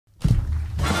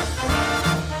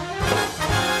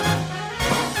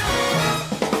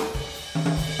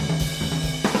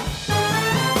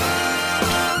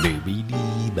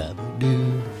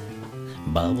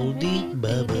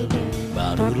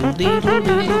babble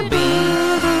doodle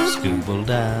bee. Scooble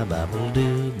da babble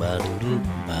doo badoodle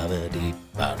babadee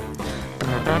badoodle.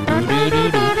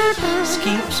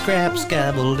 Skeep scrap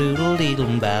scabble doodle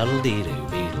deedle baddle deedle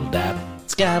beedle dap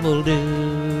scabble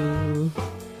doo.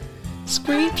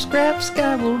 Screep scrap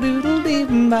scabble doodle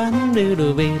deedle baddle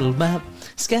doodle beedle bap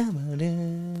scabble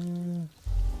doo.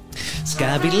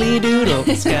 Scabby doodle,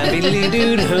 scabby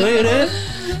doodle,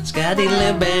 scabby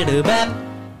doodle bap.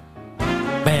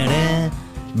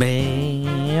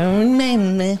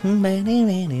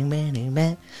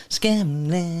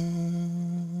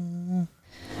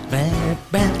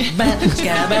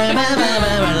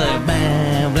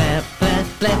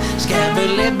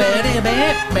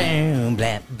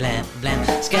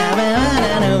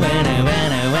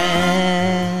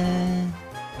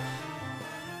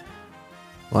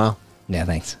 Wow. Yeah,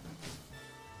 thanks.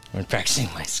 I'm practicing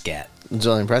my scat. It's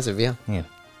really impressive, yeah. Yeah.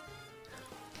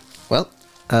 Well,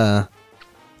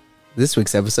 this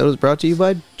week's episode is brought to you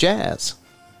by Jazz.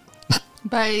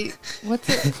 By, what's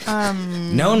it?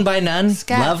 Known by none,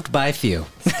 Scat. loved by few.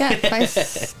 Scat, by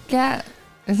scat.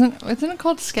 Isn't it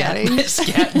called scatting?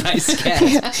 Scat by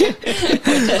scat. Which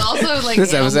is also like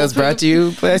This episode's brought to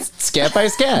you by Scat by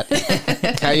Scat.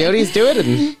 Coyotes do it,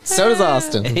 and so does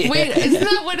Austin. Wait, isn't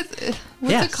that what it's...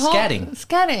 What's Yeah, it called? scatting.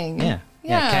 Scatting.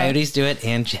 Yeah. Coyotes do it,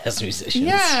 and jazz musicians.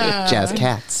 Yeah. Jazz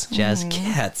cats. Jazz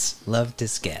cats love to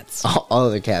scats. All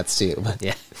other cats, too. But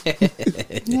Yeah.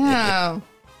 Yeah.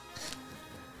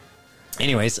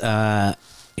 Anyways,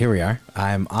 here we are.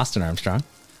 I'm Austin Armstrong,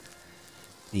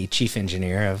 the chief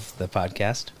engineer of the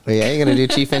podcast. Well, yeah, you're going to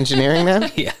do chief engineering now?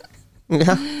 Yeah.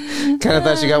 Yeah. Kind of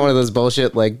thought you got one of those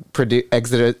bullshit, like,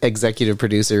 executive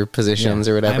producer positions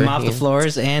or whatever. I mop the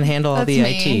floors and handle all That's the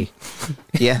me.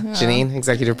 IT. Yeah, Janine,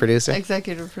 executive producer.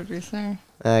 Executive producer.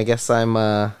 I guess I'm,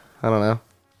 I don't know,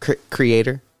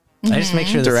 creator, I just make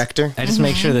sure director. I just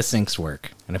make sure the sinks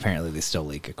work, and apparently they still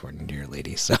leak according to your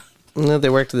lady. So, No, they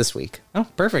worked this week. oh,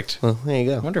 perfect, Well, there you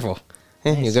go. wonderful,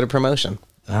 Yeah, you got a promotion.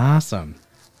 awesome,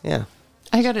 Yeah.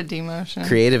 I got a demotion.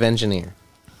 Creative engineer.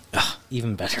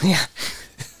 even better. Yeah,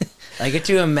 I get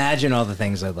to imagine all the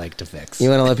things I'd like to fix. You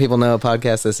want to let people know what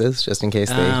podcast this is, just in case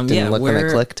they didn't look when they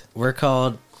clicked? We're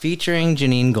called Featuring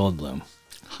Janine Goldblum.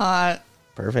 Hot.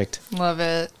 Perfect. Love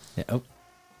it. Yeah, oh,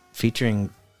 featuring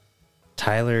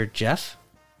Tyler Jeff.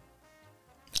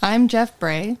 I'm Jeff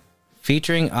Bray.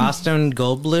 Featuring Austin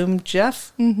Goldblum,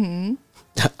 Jeff.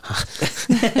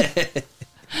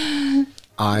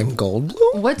 I'm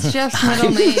Goldblum. What's Jeff's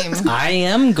middle name? I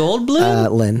am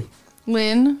Goldblum. Lynn.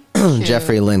 Lynn.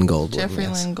 Jeffrey Lynn Goldblum. Jeffrey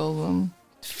yes. Lynn Goldblum.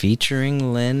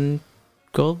 Featuring Lynn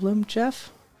Goldblum,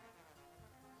 Jeff.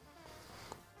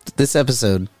 This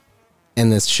episode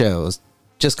and this show is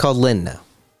just called Lynn now.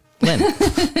 Lynn.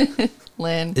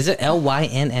 Lynn. Is it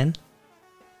Lynn?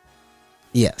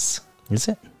 Yes, Is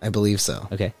it? I believe so.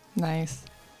 Okay. Nice.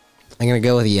 I'm going to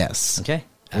go with yes. Okay.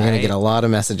 I'm going to get a lot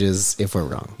of messages if we're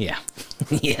wrong. Yeah.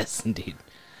 Yes, indeed.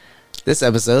 This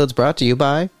episode is brought to you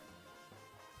by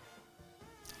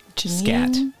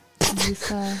Janine.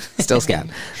 Lisa. Still Scat.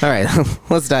 All right,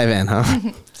 let's dive in,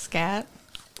 huh? Scat.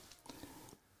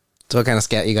 So what kind of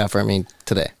scat you got for me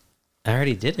today? I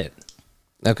already did it.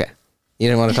 Okay. You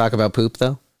didn't want to talk about poop,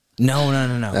 though? No.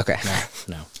 Okay.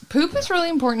 No. Poop is really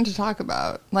important to talk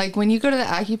about. Like when you go to the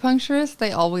acupuncturist,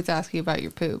 they always ask you about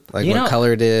your poop. Like You what know-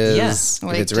 color it is, Yeah. if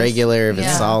Like it's just- regular, if it's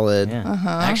yeah. solid. Yeah.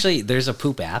 Actually, there's a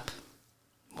poop app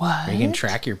What? where you can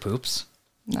track your poops.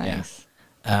 Nice.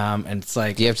 And it's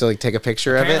like Do you have to like take a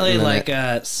picture of it? apparently and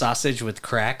then like sausage with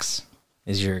cracks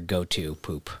is your go-to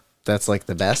poop. that's like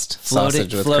the best Floating,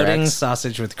 sausage with floating cracks.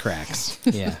 sausage with cracks.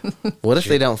 Yeah. What if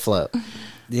they don't float?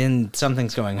 Then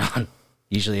something's going on.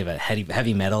 Usually a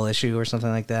heavy metal issue or something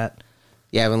like that.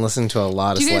 Yeah, I've been listening to a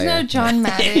lot Do of you guys Slayer. know John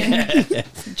Madden?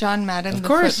 John Madden, of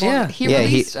course, yeah. He Yeah,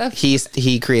 released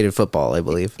he created football, I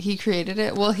believe. he created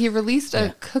it. Well, he released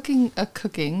a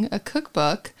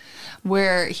cookbook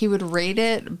where he would rate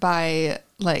it by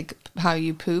like how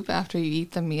you poop after you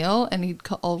eat the meal, and he'd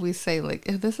always say like,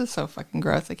 "This is so fucking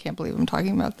gross. I can't believe I'm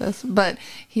talking about this." But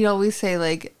he'd always say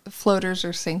like floaters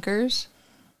or sinkers.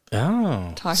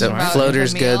 Oh. Talking So about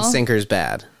floater's the good, meal. sinker's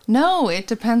bad. No, it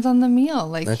depends on the meal.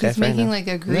 Like Okay, he's fair making enough.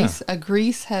 like a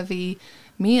grease heavy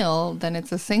meal, then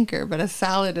it's a sinker. But a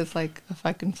salad is like a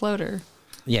fucking floater.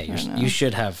 Yeah, know. you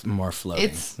should have more floating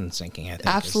It's than sinking, I think. is the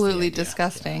Absolutely idea.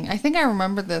 disgusting. I think I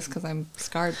remember this because I'm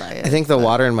scarred by it. I think the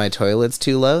water in my toilet's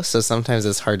too low, so sometimes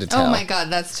it's hard to tell. Oh my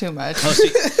god, that's too much. Oh,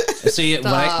 So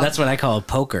that's what I call a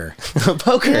poker.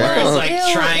 Poker. Where it's like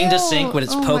Ew, trying to ew. sink, but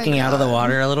it's Oh my poking out of the God.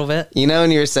 water a little bit. You know,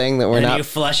 when you were saying that And you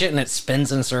flush it and it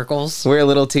spins in circles. we're a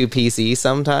little too PC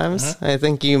sometimes, I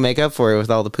think you make up for it with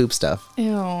all the poop stuff.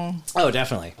 Ew. Oh,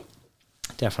 definitely.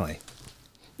 Definitely.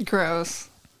 Gross.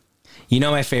 You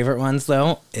know my favorite ones,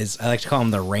 though, is I like to call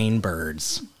them the rain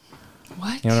birds.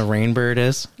 What? You know what a rain bird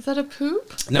is? Is that a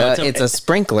poop? No, It's a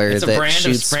sprinkler it's a that brand of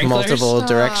shoots sprinklers. multiple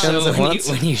directions So at when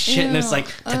once. you shit and it's like...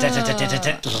 Ew.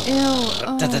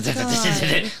 Oh,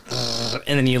 God.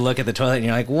 And then you look at the toilet and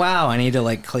you're like, wow, I need to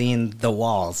like clean the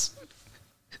walls.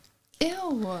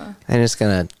 Ew. I'm just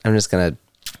gonna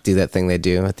do that thing they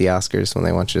do at the Oscars when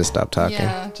they want you to stop talking.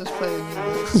 Yeah, just play the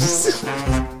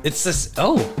music. It's this...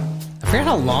 Oh, I forgot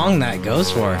how long that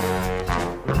goes for.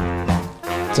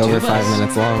 It's over Tubas. 5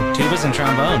 minutes long. Tubas and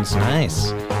trombones.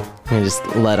 Nice. We just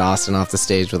let Austin off the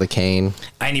stage with a cane.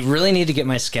 Really need to get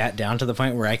my scat down to the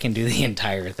point where I can do the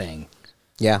entire thing.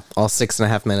 Yeah, all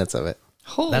 6.5 minutes of it.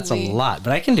 Holy. That's a lot,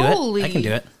 but I can do Holy. it. I can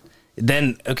do it.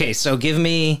 Then, okay, so give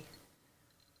me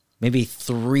maybe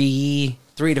three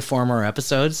to four more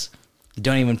episodes.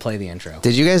 Don't even play the intro.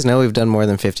 Did you guys know we've done more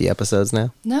than 50 episodes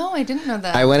now? No, I didn't know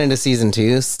that. I went into season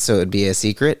 2, so it'd be a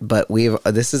secret, but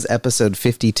this is episode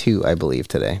 52, I believe,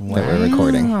 today that we're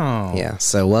recording. Wow. Yeah,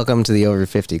 so welcome to the Over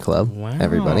 50 Club, Wow.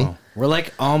 everybody. We're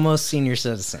like almost senior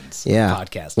citizens. Yeah.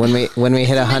 Podcast. When we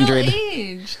hit 100,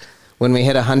 Middle-aged. when we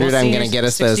hit 100, Well, I'm seniors- going to get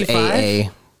us those 65?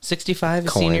 AA. 65 is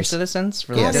Coins. senior citizens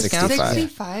for Yeah, the discounts? 65.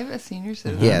 65, a senior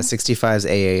citizen. Yeah, 65's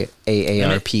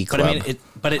AARP But club. I mean,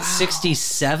 but it's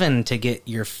 67 to get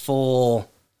your full.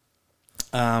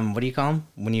 What do you call them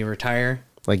when you retire?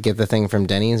 Like get the thing from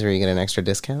Denny's where you get an extra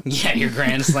discount. Yeah, your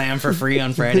grand slam for free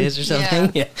on Fridays or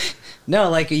something. Yeah.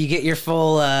 No, like you get your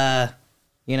full,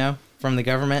 from the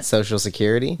government. Social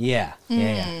Security. Yeah.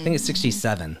 I think it's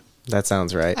 67. That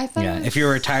sounds right. I thought Yeah. it was, If you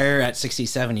retire at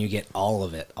 67, you get all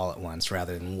of it all at once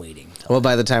rather than waiting. Well,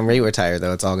 by the time we retire,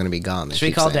 though, it's all going to be gone. they Should we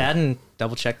keep call saying. Dad and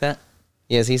double check that?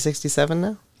 Yeah, is he 67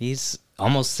 now? He's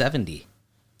almost 70.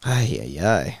 Ay, ay,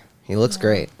 ay. He looks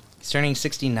great. He's turning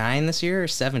 69 this year or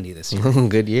 70 this year.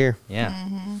 Good year. Yeah.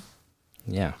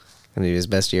 Yeah. Gonna do his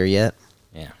best year yet.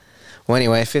 Yeah. Well,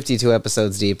 anyway, 52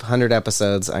 episodes deep, 100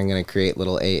 episodes. I'm gonna create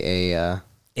little AA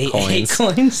Eight coins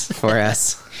coins. for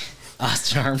us.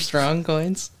 Austin Armstrong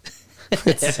coins.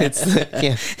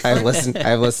 Yeah, I've listened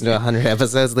to 100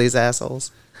 episodes of these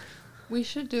assholes. we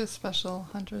should do a special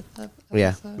 100th episode.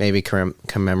 Yeah, maybe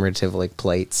commemorative like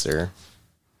plates or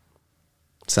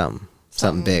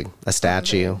something big, a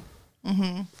statue.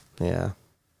 Mm-hmm. Yeah.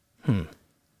 You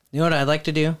know what I'd like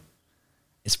to do?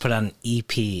 Is put on an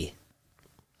EP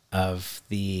of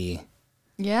the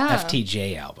Yeah.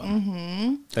 FTJ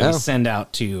album that we send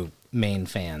out to main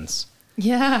fans.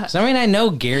 Yeah. So, I mean, I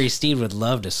know Gary Steed would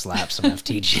love to slap some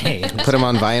FTJ. Put them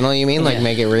on vinyl, you mean? Like Yeah.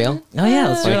 make it real? Oh, yeah,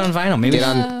 let's do it on vinyl. Maybe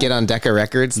Get on Decca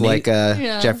Records like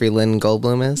Yeah. Jeffrey Lynn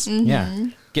Goldblum is. Yeah.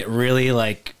 Get really,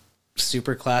 like,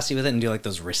 super classy with it and do, like,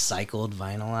 those recycled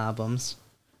vinyl albums.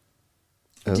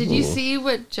 Did you Ooh. see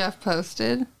what Jeff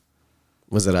posted?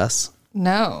 Was it us?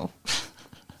 No.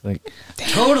 Like,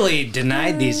 totally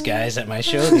denied these guys at my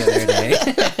show the other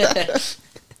day.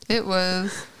 It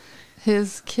was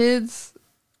his kid's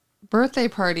birthday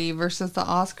party versus the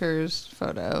Oscars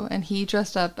photo, and he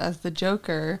dressed up as the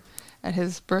Joker at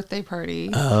his birthday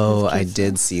party. Oh, His I kids-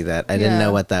 did see that. I didn't Yeah.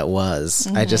 know what that was.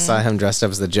 I just saw him dressed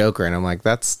up as the Joker, and I'm like,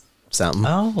 that's something.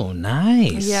 Oh,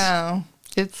 nice. Yeah,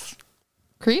 it's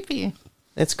creepy.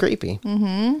 It's creepy.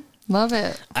 Love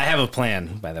it. I have a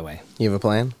plan, by the way. You have a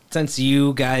plan? Since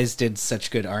you guys did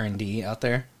such good R&D out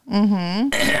there,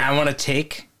 I want to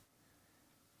take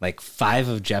like 5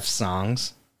 of Jeff's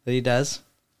songs that he does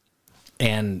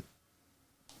and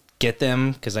get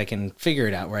them, because I can figure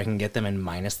it out where I can get them in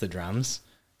minus the drums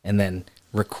and then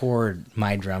record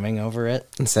my drumming over it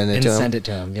And send it and to him? send it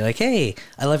to him. Be like, hey,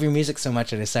 I love your music so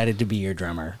much I decided to be your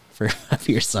drummer for 5 of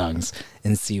your songs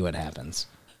and see what happens.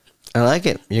 I like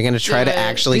it. You're going to try to it.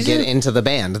 actually He's get a- into the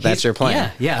band. That's your plan.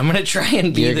 Yeah, I'm going to try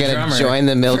and be You're the gonna drummer. join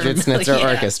the Mildred for- Snitzer yeah,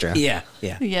 Orchestra. Yeah.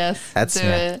 Yes, That's do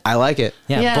it. I like it.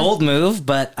 Yeah, Yeah. bold move,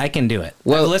 but I can do it.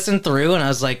 Well- I've listened through and I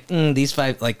was like, these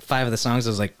 5 of the songs, I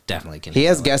was like, definitely can. He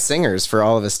has do it. guest singers for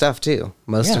all of his stuff too.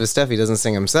 Most Yeah. of his stuff he doesn't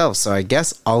sing himself. So I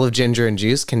guess all of Ginger and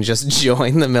Juice can just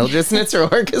join the Mildred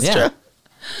Snitzer Orchestra.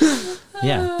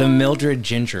 Yeah, the Mildred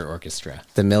Ginger Orchestra.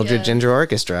 The Mildred Yeah. Ginger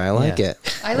Orchestra. I like Yeah.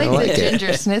 it. I like the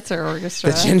Ginger Schnitzer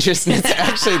Orchestra. The Ginger Snitzer.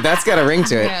 Actually, that's got a ring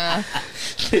to it. Yeah,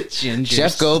 Ginger.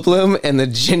 Jeff Goldblum and the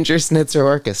Ginger Snitzer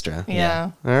Orchestra.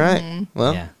 yeah. All right.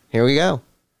 Well, Yeah. here we go.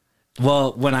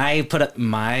 Well, when I put up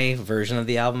my version of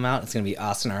the album out, it's going to be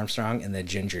Austin Armstrong and the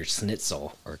Ginger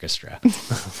Schnitzel Orchestra.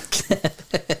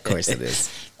 Of course it is.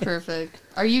 Perfect.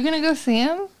 Are you gonna go see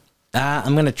him?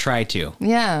 I'm going to try to.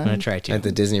 Yeah. I'm going to try to. At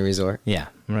the Disney Resort. Yeah,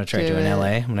 I'm going to try Do to in it. LA.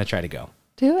 I'm going to try to go.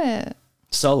 Do it.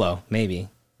 Solo, maybe.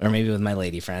 Or maybe with my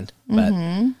lady friend. But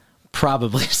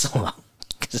probably solo.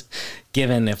 'Cause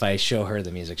given if I show her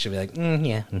the music, she'll be like,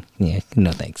 yeah,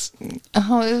 no thanks.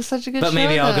 Oh, it was such a good But show.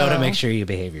 maybe I'll go to though. make sure you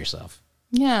behave yourself.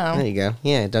 Yeah. There you go.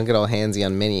 Yeah, don't get all handsy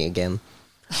on Minnie again.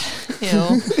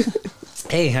 Ew.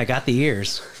 Hey, I got the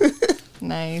ears.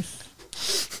 Nice.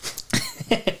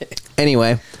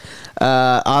 Anyway,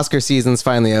 Oscar season's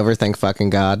finally over. Thank fucking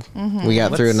God. We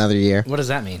got through another year. What does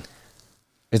that mean?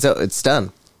 It's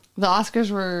done. The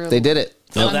Oscars were. They did it.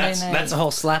 So Sunday that's night. that's a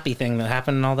whole slappy thing that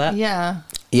happened and all that. Yeah.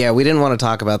 Yeah, we didn't want to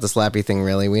talk about the slappy thing,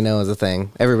 really. We know it's a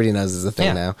thing. Everybody knows it's a thing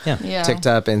Yeah, now. yeah. Yeah.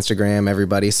 TikTok, Instagram,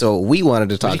 everybody. So we wanted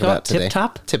to talk you call about it? today. Tip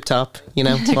top? Tip top. You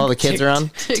know, all the kids are on.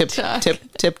 TikTok.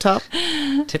 Tip top.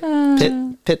 Tip,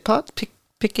 Pit pot.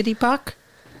 pickety pock.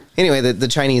 Anyway, the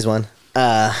Chinese one.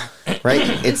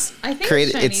 Right? It's I think it's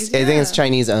created. Chinese, I think it's yeah.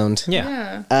 Chinese owned.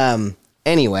 Yeah. Yeah.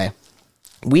 Anyway,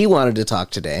 we wanted to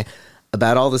talk today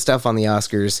about all the stuff on the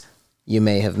Oscars you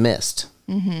may have missed.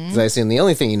 Because I assume the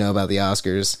only thing you know about the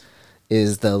Oscars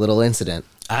is the little incident.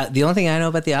 The only thing I know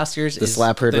about the Oscars The is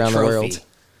slap heard around the trophy. world.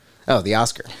 Oh, the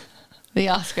Oscar. The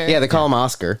Oscar. Yeah, they call him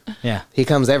Oscar. Yeah. He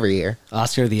comes every year.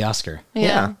 Oscar the Oscar.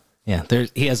 Yeah. Yeah.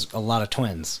 He has a lot of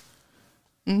twins.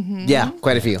 Yeah,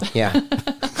 quite a few. Yeah,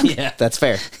 Yeah. that's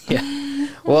fair. Yeah.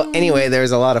 Well, anyway,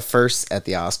 there's a lot of firsts at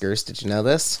the Oscars. Did you know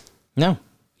this? No.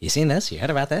 You seen this? You heard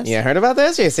about this? You heard about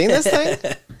this? You seen this thing?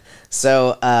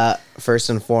 So, first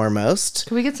and foremost,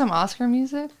 Can we get some Oscar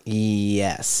music?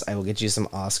 yes, I will get you some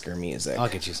Oscar music. I'll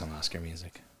get you some Oscar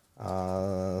music.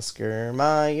 Oscar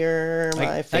Mayer, my I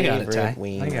got it, favorite Ty.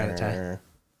 wiener. I got it, Ty.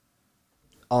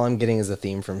 All I'm getting is a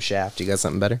theme from Shaft. You got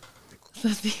something better?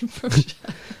 The theme from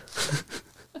Shaft.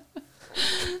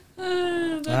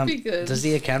 That'd be good. Does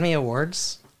the Academy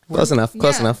Awards? Close enough.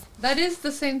 Close Yeah, enough. That is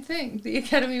the same thing. The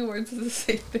Academy Awards is the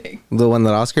same thing. The one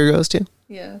that Oscar goes to?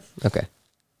 Yes. Okay.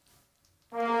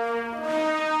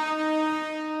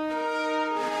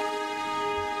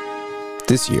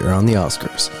 This year on the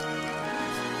Oscars,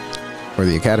 or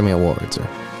the Academy Awards, or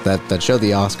that show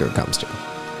the Oscar comes to.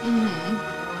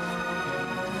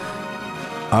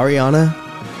 Ariana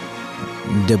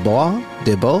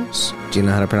DeBose? Do you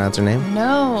know how to pronounce her name?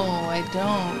 No, I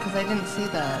don't, because I didn't see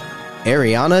that.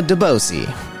 Ariana DeBose.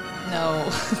 No.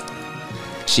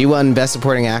 She won Best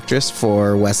Supporting Actress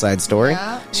for West Side Story.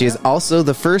 Yeah, She is also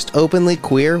the first openly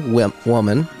queer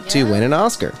woman to Yeah. win an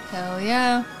Oscar. Hell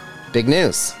yeah. Big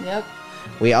news. Yep.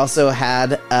 We also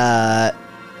had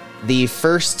the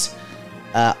first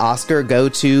Oscar go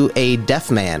to a deaf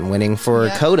man, winning for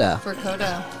Yep, Coda For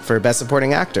Coda. for Best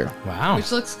Supporting Actor. Wow.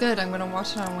 Which looks good. I'm going to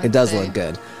watch it on Wednesday. It does look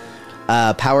good.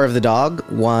 Power of the Dog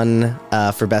won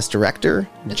for Best Director.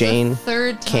 It's Jane the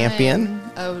third time Campion.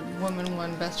 a woman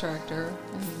won Best Director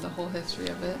in the whole history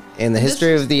of it. In the And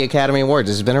history this- of the Academy Awards,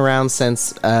 it's been around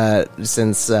since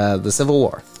the Civil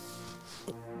War.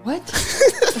 What?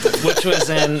 Which was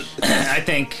in, I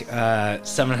think,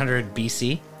 700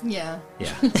 BC. Yeah.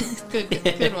 Yeah.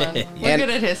 Good one. We're And- good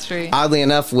at history. Oddly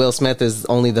enough, Will Smith is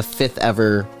only the 5th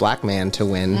ever black man to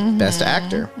win Best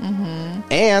Actor.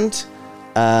 And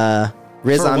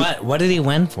Riz For Ahmed what? What did he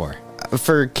win for?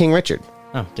 for King Richard,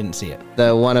 Oh, didn't see it.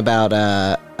 the one about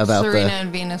Serena the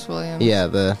and Venus Williams.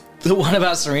 the The one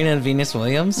about Serena and Venus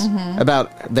Williams?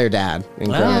 about their dad in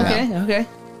growing Oh, up. okay.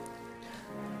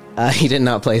 He did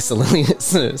not play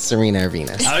Serena or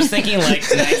Venus. I was thinking like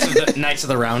Knights of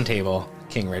the Round Table,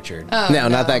 King Richard. Oh, No,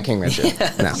 not that King Richard.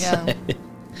 No, Yeah.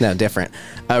 no, different.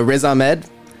 Riz Ahmed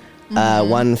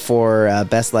won for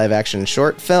Best Live Action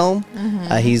Short Film.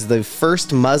 He's the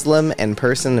first Muslim and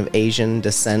person of Asian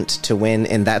descent to win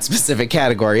in that specific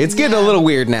category. It's getting a Yeah. little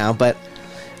weird now, but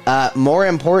more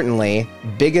importantly,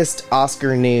 biggest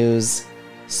Oscar news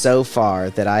so far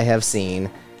that I have seen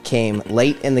came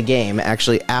late in the game,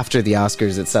 actually after the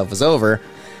Oscars itself was over.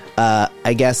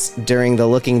 I guess during the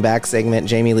looking back segment,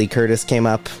 Jamie Lee Curtis came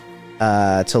up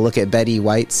to look at Betty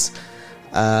White's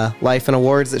life and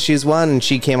awards that she's won, and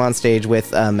she came on stage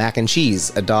with Mac and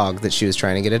Cheese, a dog that she was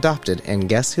trying to get adopted. And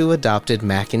guess who adopted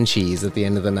Mac and Cheese at the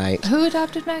end of the night? Who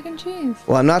adopted mac and cheese?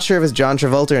 Well, I'm not sure if it's John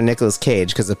Travolta or Nicolas Cage,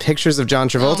 because the pictures of John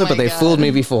Travolta, Oh my but they God. fooled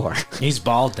me before. He's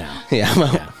bald now.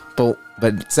 Yeah, but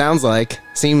it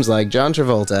seems like John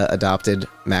Travolta adopted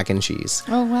Mac and Cheese.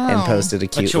 Oh, wow. And posted a A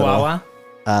cute chihuahua?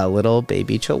 little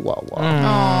baby chihuahua.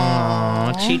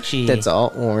 Oh, Chi-Chi. That's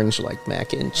all orange like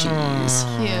mac and cheese.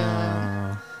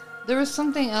 Cute. there was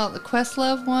something else. The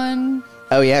Questlove one.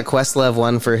 Oh yeah, Questlove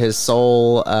won for his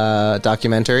Soul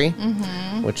documentary,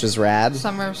 which is rad.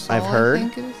 Summer of Soul, I've heard. I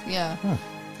think it was. Yeah.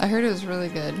 I heard it was really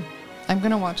good. I'm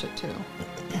going to watch it too.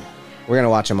 We're gonna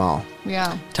watch them all.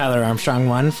 Yeah. Tyler Armstrong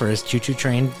won for his Choo Choo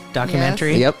Train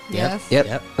documentary. Yep. Yes.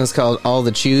 Yep. It's called All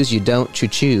the Chews You Don't Choo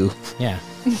Choo. Yeah.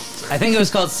 I think it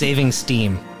was called Saving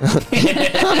Steam.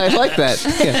 I like that.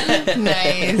 Yeah.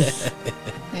 Nice.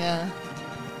 Yeah.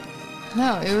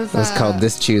 No, it was. It was called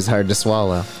This Chew's Hard to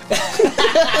Swallow.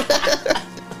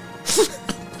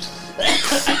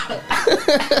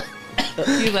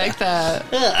 You like that?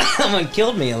 Someone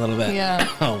killed me a little bit. Yeah.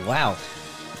 Oh, wow.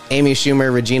 Amy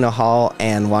Schumer, Regina Hall,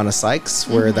 and Wanda Sykes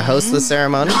were the hosts of the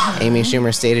ceremony. Amy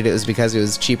Schumer stated it was because it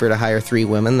was cheaper to hire 3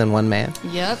 women than 1 man.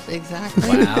 Yep. Exactly.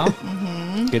 Wow.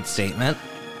 Good statement.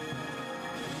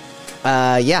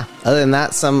 Yeah. Other than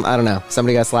that, I don't know.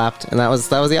 Somebody got slapped, and that was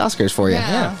the Oscars for you.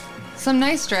 Yeah. Some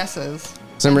nice dresses.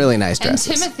 Some really nice dresses.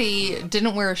 And Timothy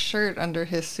didn't wear a shirt under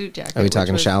his suit jacket. Are we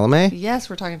talking which was- Chalamet? Yes,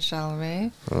 we're talking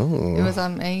Chalamet. Oh. It was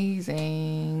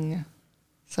amazing.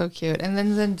 So cute. And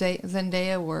then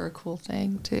Zendaya wore a cool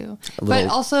thing too. But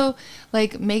also,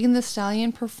 like, Megan Thee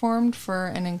Stallion performed for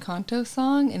an Encanto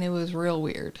song, and it was real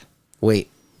weird. Wait,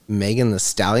 Megan Thee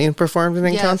Stallion performed an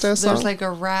Encanto Yes, song? there's like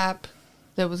a rap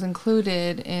that was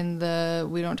included in the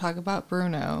We Don't Talk About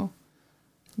Bruno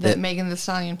that Megan Thee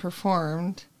Stallion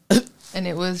performed, and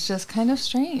it was just kind of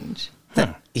strange.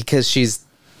 Because she's,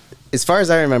 as far as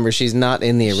I remember, she's not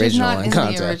in the original She's not Encanto.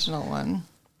 in the original one.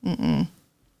 Mm-mm.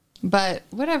 But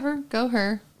whatever, go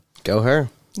her. Go her.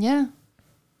 Yeah.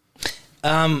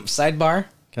 Sidebar.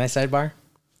 Can I sidebar?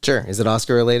 Sure. Is it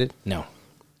Oscar related? No.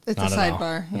 It's Not a at all.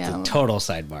 sidebar. It's Yeah. a total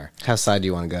sidebar. How side do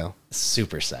you want to go?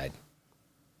 Super side.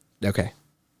 Okay.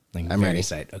 Like I'm very ready.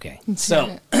 side. Okay.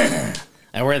 So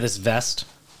I wear this vest.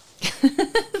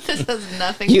 This has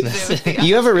nothing You, to do with the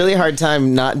you have a really hard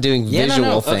time not doing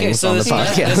visual things Okay, so on the this,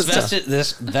 podcast.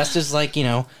 this vest is like,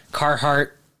 Carhartt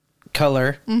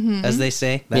color, as they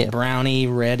say. That Yeah. brownie,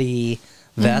 reddy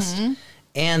vest.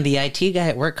 And the IT guy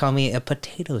at work called me a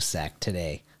potato sack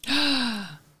today.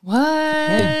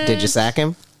 What? Did you sack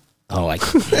him? Oh,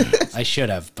 I should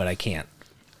have, but I can't.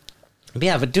 But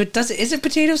yeah, but dude, is it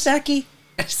potato sacky?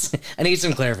 I need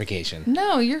some clarification.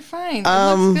 No, you're fine.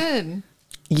 It looks good.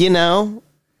 You know,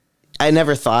 I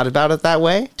never thought about it that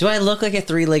way. Do I look like a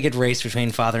 3-legged race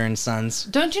between father and sons?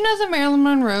 Don't you know the Marilyn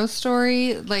Monroe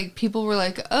story? Like, people were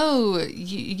like, oh,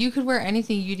 you could wear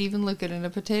anything. You'd even look good in a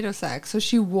potato sack. So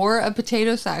she wore a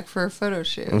potato sack for a photo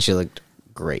shoot. And she looked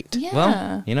great. Yeah.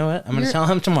 Well, you know what? I'm going to You're- tell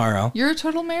him tomorrow. You're a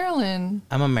total Marilyn.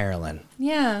 I'm a Marilyn.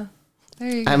 Yeah. There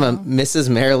you go. I'm a Mrs.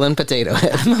 Marilyn Potato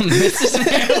Head. Mrs.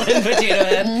 Marilyn Potato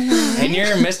Head. And you're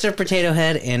Mr. Potato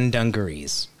Head in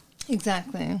dungarees.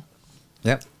 Exactly.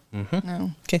 Yep.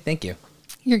 No, Okay, thank you.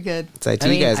 you're good. It's IT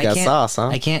guys I got can't- sauce, huh?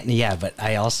 I can't, yeah, but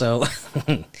I also,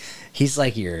 he's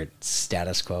like your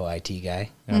status quo IT guy.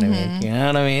 You know what I mean? You know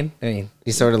what I mean? I mean,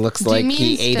 He sort of looks Do you like mean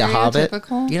he ate a hobbit.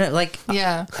 stereotypical? you know, like,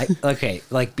 Yeah. okay,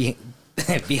 like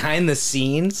behind the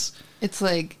scenes, He's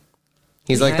like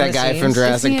behind that the guy scenes. from Is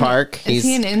Jurassic he an- Park. Is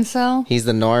he an incel? He's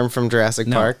the Norm from Jurassic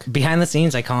no, Park. behind the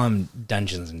scenes, I call him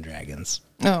Dungeons and Dragons.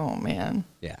 Oh, man.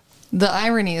 Yeah. The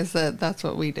irony is that that's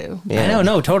what we do. Yeah. I know,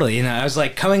 no, totally. You know, I was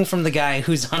like coming from the guy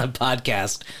who's on a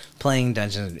podcast playing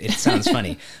Dungeons. It sounds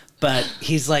funny, but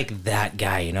he's like that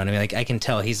guy. You know what I mean? Like I can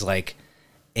tell he's like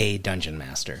a dungeon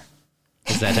master.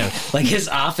 Is that how, like his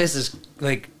office is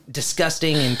like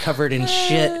disgusting and covered in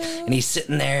shit, and he's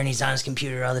sitting there and he's on his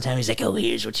computer all the time. He's like, "Oh,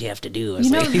 here's what you have to do." I was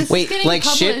You know, like, this- Wait, getting like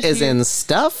shit published, is you- in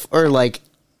stuff or like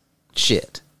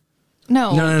shit?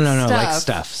 No. no, like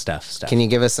stuff. stuff. Can you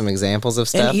give us some examples of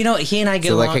stuff? And you know, he and I is get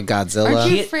it along. like a Godzilla? Aren't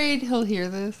you He- afraid he'll hear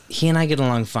this? He and I get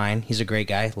along fine. He's a great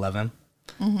guy. Love him.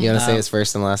 You want to say his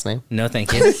first and last name? No,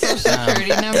 thank you. Security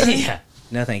number? Yeah.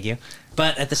 No, thank you.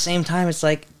 But at the same time, it's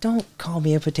like, don't call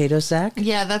me a potato sack.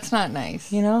 Yeah, that's not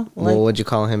nice. You know, like, Well, would you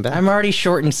call him back? I'm already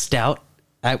short and stout.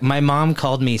 My mom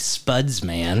called me Spuds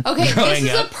Man. Okay, this growing is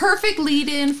up. a perfect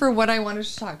lead-in for what I wanted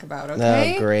to talk about,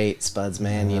 okay? Oh, great, Spuds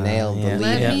man, you nailed yeah. the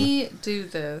Let lead. me do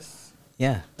this.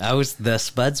 Yeah, I was the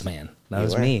Spuds Man. That You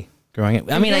was were. me growing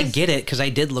up. I mean, I guys- get it because I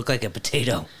did look like a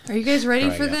potato. Are you guys ready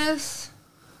Growing for up. this?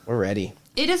 We're ready.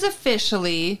 It is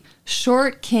officially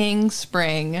Short King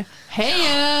Spring. Hey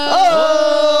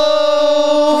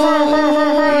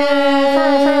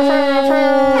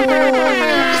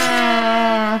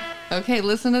Okay,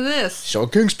 listen to this.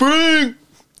 Short King Spring.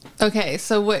 Okay,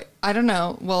 so what I don't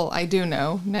know. Well, I do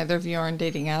know. Neither of you are on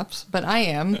dating apps, but I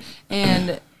am.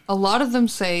 And a lot of them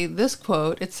say this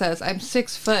quote. It says, "I'm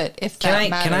 6 foot." If that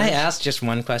matters. Can I ask just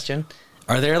one question?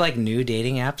 Are there like new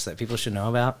dating apps that people should know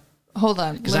about? Hold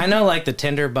on. Because I know like the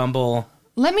Tinder, Bumble.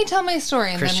 Let me tell my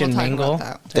story and Christian then we'll Mingle? talk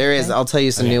about that. There is. I'll tell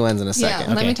you some Okay. new ones in a Yeah,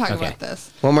 second. let me Okay, talk okay. about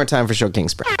this. One more time for Short King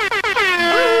Spring.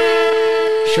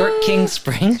 Short King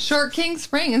Spring. Short King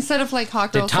Spring instead of like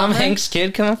Hot Girl Did Tom Summer. Hanks'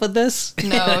 kid come up with this?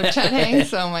 No, Chet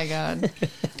Hanks. Oh my god.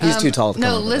 He's too tall to come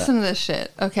No, up with listen to this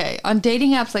shit. Okay, on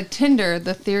dating apps like Tinder,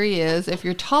 the theory is if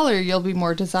you're taller, you'll be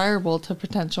more desirable to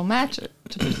potential matches.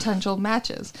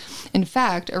 In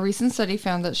fact, a recent study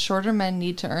found that shorter men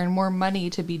need to earn more money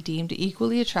to be deemed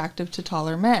equally attractive to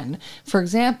taller men. For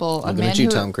example, Looking at you,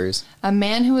 Tom Cruise. a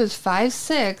man who is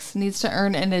 5'6" needs to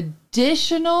earn an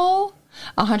additional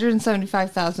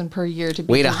 $175,000 per year to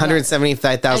be Wait,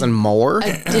 175,000 more?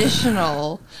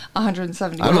 additional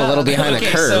 175,000. I'm a little behind the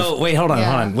Okay, curve. so wait, hold on, Yeah.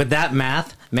 hold on. With that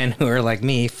math, men who are like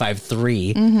me,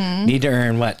 5'3", Mm-hmm. need to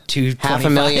earn what,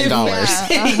 $225,000?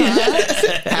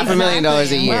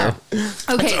 $500,000 a year.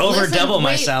 Okay, over double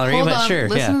my salary, hold but on, sure,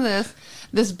 Listen yeah. to this.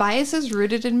 This bias is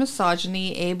rooted in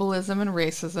misogyny, ableism, and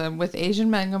racism, with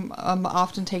Asian men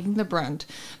often taking the brunt.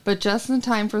 But just in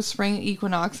time for spring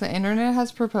equinox, the internet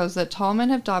has proposed that tall men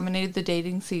have dominated the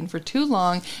dating scene for too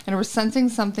long, and we're sensing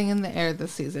something in the air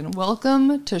this season.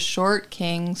 Welcome to Short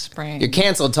King Spring. You're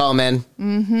canceled, tall men.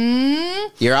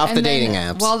 Mm-hmm. You're off the And then, dating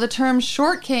apps. While the term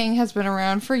short king has been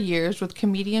around for years, with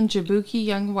comedian Jabuki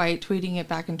Young White tweeting it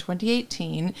back in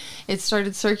 2018, it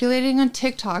started circulating on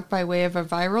TikTok by way of a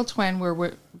viral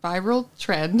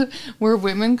trend where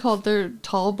women called their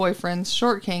tall boyfriends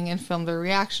short king and filmed their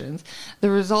reactions. The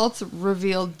results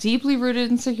revealed deeply rooted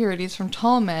insecurities from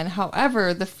tall men.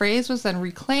 However, the phrase was then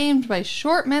reclaimed by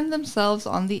short men themselves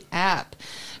on the app.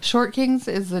 Short kings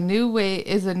is a new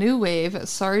wave.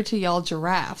 Sorry to y'all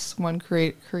giraffes, one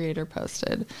creator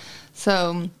posted.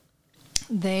 So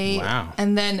they Wow.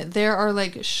 and then there are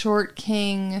like short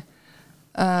king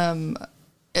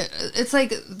it's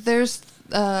like there's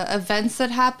events that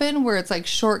happen where it's like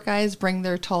short guys bring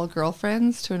their tall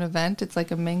girlfriends to an event. It's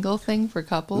like a mingle thing for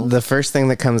couples. the first thing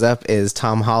that comes up is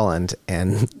Tom Holland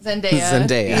and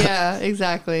Zendaya. Yeah,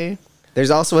 exactly.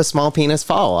 There's also a small penis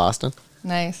fall, Austin.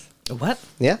 Nice. What?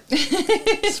 Yeah.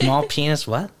 Small penis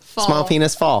what? Fall. Small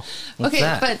penis fall. What's Okay,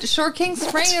 that? but Short King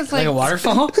Spring is Like like a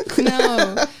waterfall?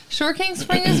 No, Short King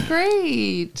Spring is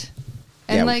great.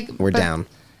 And Yeah, like we're but- down.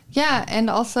 Yeah, and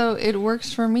also it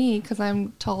works for me because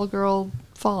I'm tall girl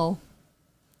fall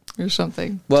or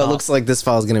something. Well, Tall. it looks like this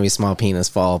fall is going to be small penis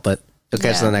fall, but we'll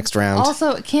catch Yeah. the next round.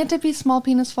 Also, can't it be small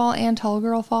penis fall and tall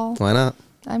girl fall? Why not?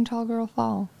 I'm tall girl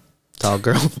fall. Tall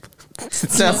girl. It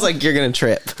sounds like you're going to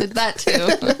trip. Did that too.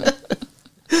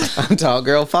 I'm tall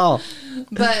girl fall.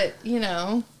 But, you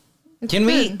know. it's Can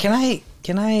we? good.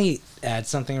 Can I add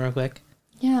something real quick?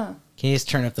 Yeah. Can you just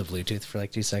turn up the Bluetooth for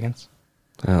like 2 seconds?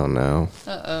 Oh, no.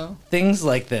 Uh-oh. Things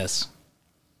like this.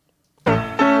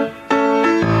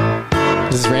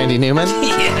 This is Randy Newman?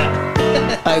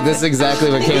 Yeah. This is exactly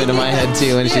what came into my head,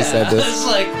 too, when she said this. It's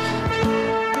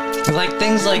like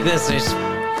things like this. There's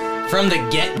from the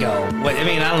get-go. I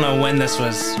mean, I don't know when this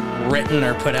was written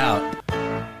or put out.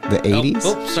 The 80s?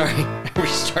 Oh, sorry. I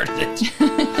restarted it.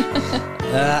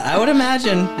 I would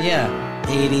imagine, yeah,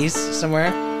 80s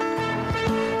somewhere.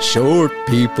 Short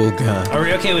people got Are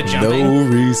we okay with jumping? no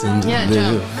reason to Yeah,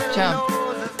 live. jump.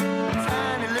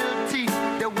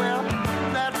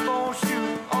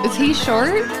 Is he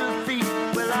short?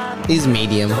 He's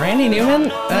medium. Randy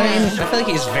Newman? I mean, I feel like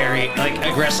he's very, like,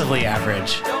 aggressively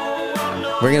average.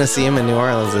 We're going to see him in New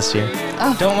Orleans this year.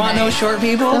 Oh, Don't want no nice. short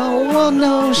people? Oh, well,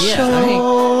 no Yeah, I mean,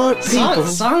 short people.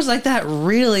 Songs like that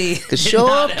really The did short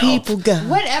not help. people got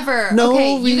Whatever. No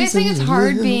okay, you guys think it's reason to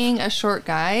hard live. being a short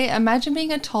guy? Imagine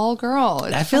being a tall girl.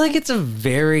 I feel like it's a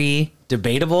very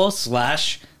debatable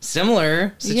 /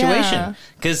 similar situation. Yeah.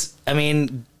 Because, I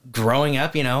mean, growing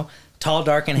up, you know, tall,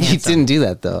 dark, and You handsome. didn't do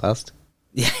that, though, Austin.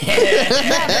 Okay,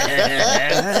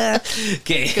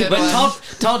 Good but one.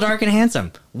 tall, dark, and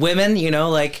handsome. Women, you know,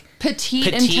 like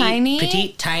petite and tiny.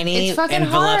 petite, tiny, It's fucking and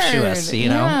voluptuous. hard. You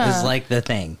know, Yeah. is like the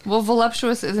thing. Well,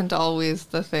 voluptuous isn't always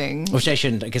the thing. Which I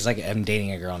shouldn't, because like I'm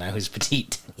dating a girl now who's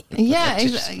petite. Yeah,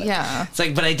 Voluptuous, but yeah. It's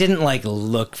like, but I didn't like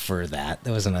look for that.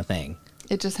 That wasn't a thing.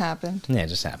 It just happened Yeah, it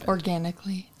just happened.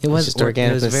 organically. It was Just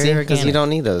organic. It was very Because you organic. don't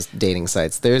need those dating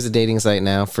sites. There's a dating site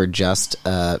now for just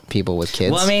people with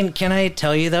kids. Well, I mean, can I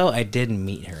tell you though? I did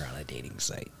meet her on a dating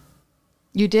site.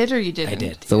 You did or you didn't? I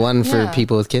did. the one for Yeah.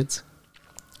 people with kids?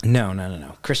 No.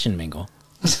 Christian Mingle.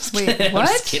 Wait, I'm what?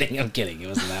 just kidding. I'm kidding. It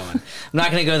wasn't that one. I'm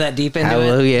not going to go that deep into it.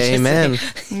 Hallelujah, Just amen.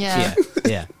 Yeah.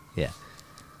 yeah.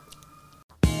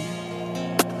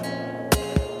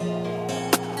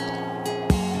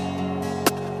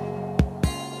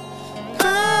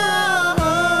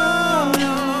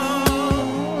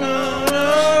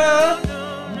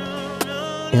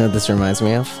 know what this reminds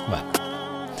me of? What?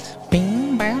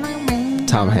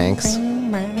 Tom Hanks.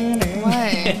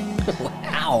 Why?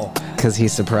 Ow. Because he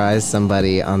surprised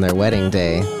somebody on their wedding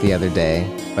day the other day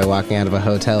by walking out of a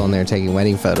hotel and they were taking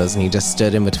wedding photos, and he just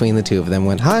stood in between the two of them and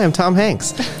went, "Hi, I'm Tom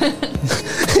Hanks."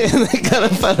 And they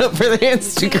got a photo for their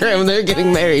Instagram. They're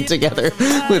getting married together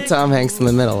with Tom Hanks in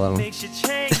the middle of them.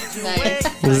 Nice.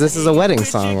 Because this is a wedding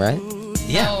song, right?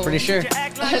 Yeah, pretty sure.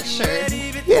 Sure.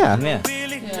 Yeah. Yeah.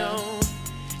 Yeah.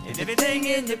 Everything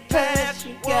in the past,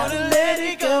 you gotta let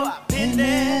it go. I've been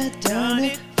there, done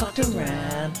it, fucked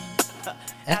around.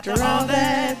 After all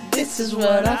that, this is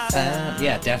what I found.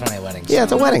 Yeah, definitely a wedding song. Yeah,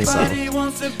 it's a wedding song. Nobody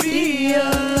wants to be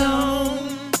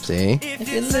alone. See?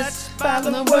 If you listen by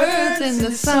the words in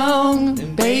the song,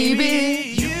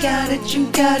 baby, you got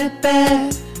it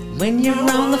bad. When you're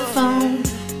on the phone,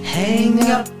 hang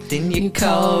up, then you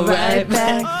call right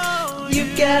back. You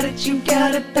got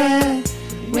it bad.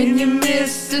 When you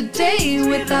miss a day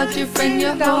without your friend,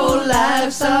 your whole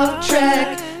life's off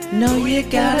track. No, you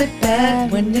got it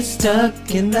bad when you're stuck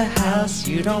in the house.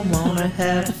 You don't wanna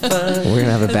have fun. We're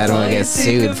gonna have a bad one get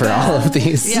sued for all of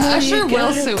these. Yeah, Usher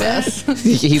will sue us.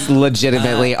 He's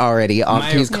legitimately already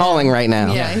off. He's calling right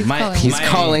now. Yeah, he's My- calling. He's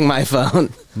calling my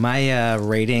phone. My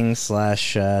rating /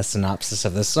 synopsis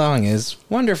of this song is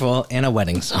wonderful and a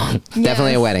wedding song.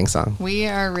 Definitely a Yes. wedding song. We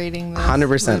are rating this.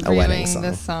 100% a wedding reviewing song.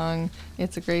 This song.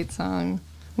 It's a great song.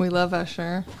 We love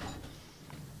Usher.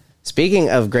 Speaking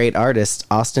of great artists,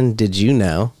 Austin, did you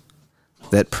know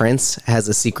that Prince has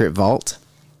a secret vault?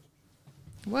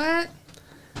 What?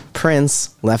 Prince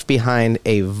left behind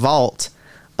a vault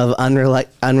of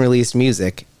unreleased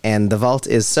music, and the vault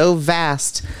is so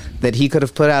vast that he could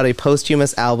have put out a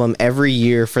posthumous album every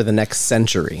year for the next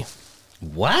century.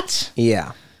 What?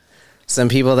 Yeah. Some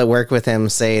people that work with him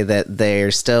say that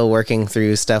they're still working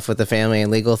through stuff with the family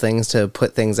and legal things to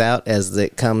put things out as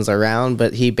it comes around,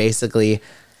 but he basically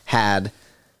had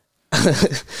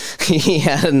he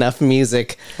had enough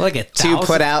music Like a to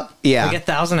put out Like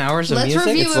 1,000 hours of Let's music?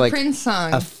 review It's a like Prince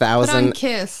song. 1,000 Put on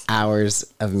Kiss. hours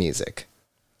of music,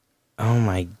 Oh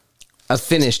my. of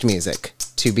finished music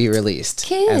to be released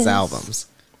Kiss. as albums.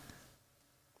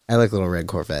 I like Little Red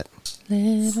Corvette.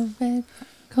 Little red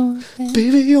Corvette.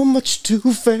 Baby, you're much too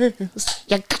fast.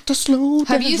 You got to slow down.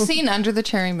 Have you seen Under the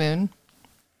Cherry Moon?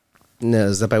 No,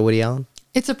 is that by Woody Allen?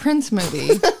 It's a Prince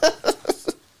movie.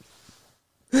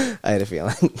 I had a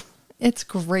feeling. It's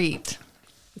great.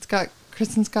 It's got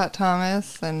Kristen Scott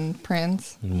Thomas and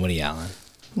Prince. Woody Allen.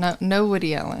 No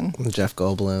Woody Allen. Jeff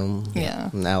Goldblum. Yeah.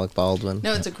 And Alec Baldwin.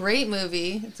 No, it's a great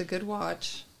movie. It's a good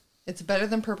watch. It's better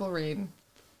than Purple Rain.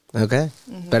 Okay.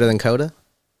 Better than Coda?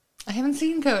 I haven't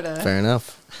seen Coda. Fair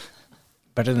enough.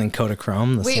 Better than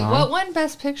Kodachrome, the Wait, song. what won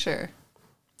Best Picture?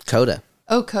 Coda.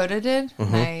 Oh, Coda did?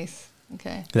 Mm-hmm. Nice.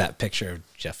 Okay. That picture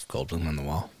of Jeff Goldblum on the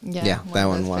wall. Yeah, that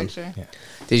one Best won. Picture. Yeah.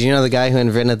 Did you know the guy who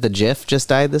invented the GIF just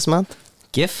died this month?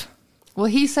 GIF? Well,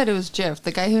 he said it was Jif.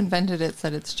 The guy who invented it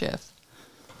said it's Jif.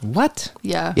 What?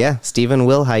 Yeah. Yeah, Stephen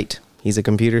Wilhite. He's a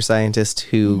computer scientist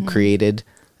who created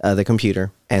the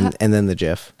computer and then the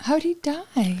GIF. How'd he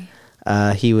die?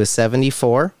 He was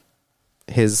 74.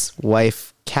 His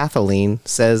wife, Kathleen,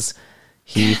 says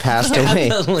he passed away.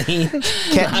 Kathleen.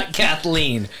 Not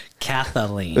Kathleen.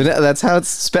 Kathleen. That's how it's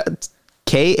spelled.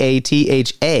 Kathaleen.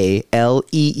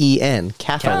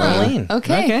 Kathleen. Oh,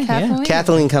 okay. Okay, yeah. Kathleen.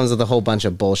 Kathleen comes with a whole bunch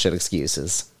of bullshit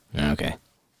excuses. Okay.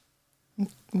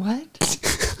 What?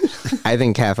 I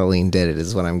think Kathleen did it,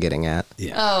 is what I'm getting at.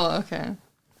 Yeah. Oh, okay.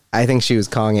 I think she was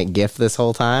calling it GIF this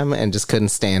whole time and just couldn't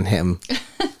stand him.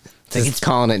 Just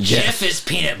calling it GIF. GIF is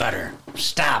peanut butter.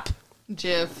 Stop.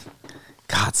 Jif.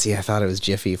 God, see, I thought it was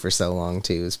Jiffy for so long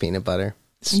too. It was peanut butter.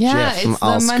 Yeah, Jif. I'm it's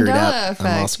all the screwed Mandela up. effect.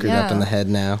 I'm all screwed up in the head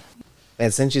now.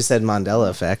 And since you said Mandela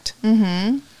effect,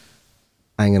 I'm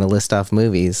going to list off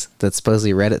movies that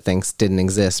supposedly Reddit thinks didn't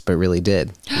exist but really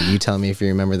did. You tell me if you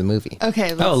remember the movie. Okay.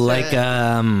 Let's Oh, do like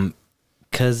it.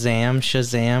 Kazam,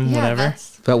 Shazam, Yeah, whatever.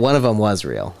 that's- But one of them was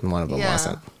real and one of them Yeah.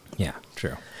 wasn't. Yeah,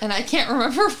 true. And I can't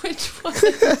remember which one.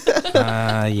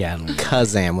 Yeah, I don't know.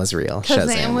 Kazam was real.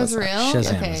 Shazam was not. real.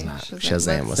 Shazam okay. was not.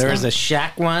 Shazam was There was a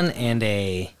Shaq one and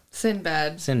a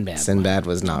Sinbad. Sinbad. Sinbad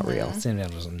was not real.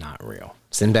 Sinbad was not real.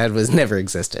 Sinbad was never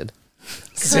existed.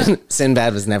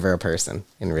 Sinbad was never a person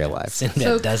in real life. Sinbad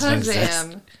So doesn't exist.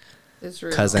 Kazam is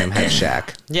real. Kazam had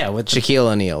Shaq. Yeah, with the Shaquille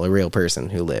O'Neal, a real person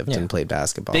who lived Yeah. and played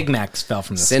basketball. Big Macs fell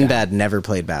from the sky. Sinbad never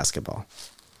played basketball.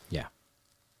 Yeah.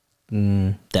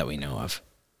 That we know of.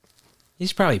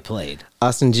 He's probably played.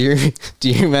 Austin, do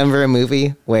you remember a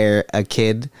movie where a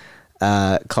kid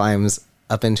climbs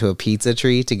up into a pizza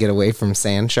tree to get away from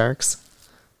sand sharks?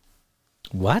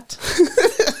 What?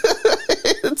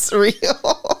 It's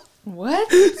real. What?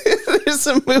 There's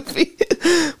a movie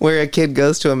where a kid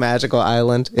goes to a magical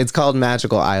island. It's called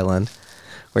Magical Island,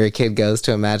 where a kid goes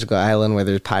to a magical island where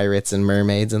there's pirates and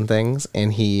mermaids and things,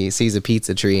 and he sees a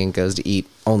pizza tree and goes to eat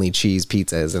only cheese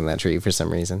pizzas in that tree for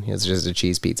some reason. It's just a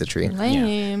cheese pizza tree.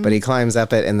 Lame. But he climbs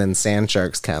up it, and then sand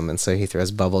sharks come, and so he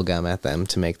throws bubble gum at them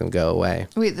to make them go away.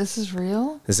 Wait, this is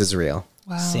real? This is real.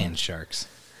 Wow. Sand sharks.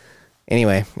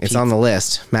 Anyway, it's on the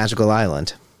list. Magical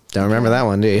Island. Don't remember that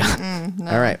one, do you?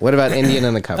 No. All right. What about Indian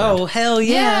in the Cupboard? Oh, hell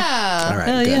yeah. Yeah. All right,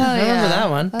 Hell good. yeah. I remember Yeah. that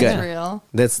one. That's Good. real.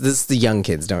 This the young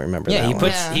kids don't remember Yeah, that he one.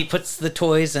 puts Yeah. he puts the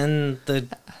toys in the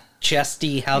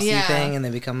chesty, housey Yeah. thing, and they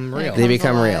become real. They Comes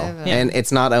become real. alive And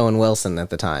it's not Owen Wilson at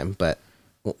the time, but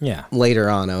Yeah, later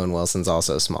on, Owen Wilson's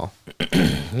also small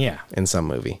yeah. in some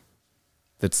movie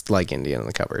that's like Indian in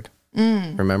the Cupboard.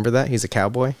 Remember that? He's a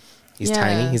cowboy. He's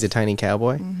tiny. Yes. He's a tiny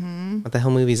cowboy. What the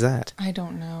hell movie is that? I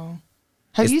don't know.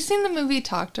 Have you seen the movie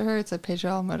Talk to Her? It's a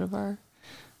Pedro Almodovar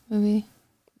movie.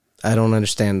 I don't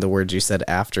understand the words you said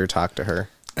after Talk to Her.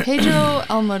 Pedro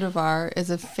Almodovar is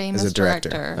a famous Is a director.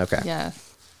 director. Okay.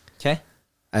 Yes. Okay.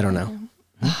 I don't know.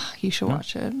 You should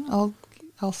watch it.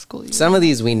 I'll school you. Some of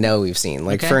these we know we've seen,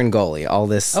 like Okay. Ferngully, all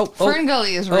this. Oh, Fern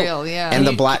Gully is real, yeah. and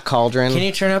the Black Cauldron. Can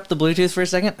you turn up the Bluetooth for a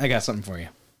second? I got something for you.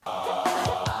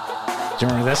 Do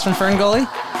you remember this from Fern Gully?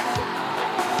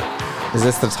 Is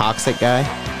this the toxic guy?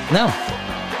 No.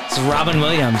 It's Robin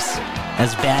Williams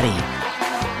as Batty.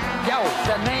 Yo,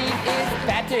 the name is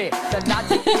Patty. The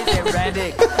Nazi is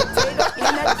erratic. Potato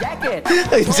in a jacket.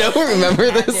 I don't remember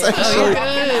this actually.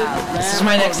 This is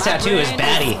my next tattoo is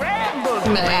Batty.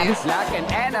 Nice. Like an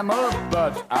animal,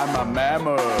 but I'm a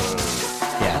mammal.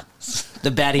 Yeah.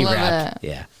 The Batty Love rap. it.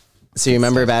 Yeah. So you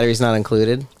remember Batteries Not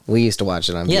Included? We used to watch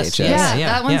it on Yes, VHS. Yeah, yeah,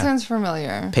 that one yeah. sounds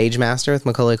familiar. Page Master with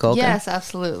Macaulay Culkin. Yes,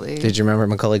 absolutely. Did you remember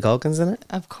Macaulay Culkin's in it?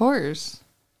 Of course.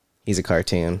 He's a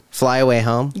cartoon. Fly Away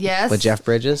Home. Yes. With Jeff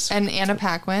Bridges And Anna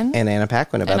Paquin. and Anna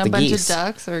Paquin about and a the bunch geese. of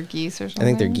ducks or geese or I something.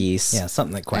 think they're geese. Yeah,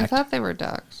 something that I quacked. thought they were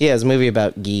ducks. Yeah, it's a movie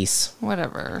about geese.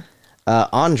 Whatever.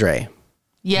 Andre.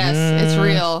 Yes, it's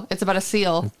real. It's about a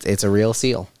seal. It's a real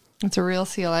seal. It's a real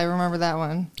seal. I remember that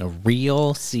one. A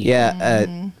real seal. Yeah,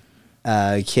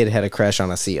 a kid had a crush on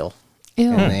a seal.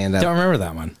 Ew. And they end Don't up. remember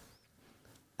that one.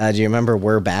 Do you remember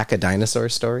We're Back, a Dinosaur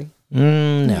Story?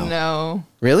 No. No.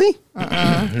 Really?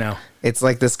 No. It's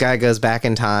like this guy goes back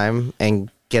in time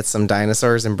and gets some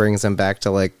dinosaurs and brings them back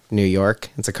to like New York.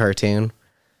 It's a cartoon.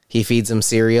 He feeds them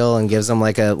cereal and gives them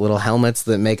like a little helmets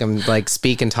that make them like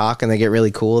speak and talk, and they get really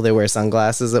cool. They wear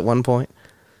sunglasses at one point.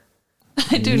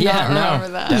 I do not remember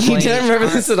that. You didn't remember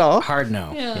this at all? Hard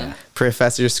no. Yeah.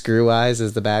 Professor Screw Eyes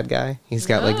is the bad guy. He's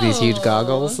got like these huge No.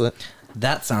 goggles.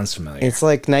 That sounds familiar. It's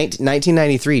like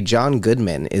 1993. John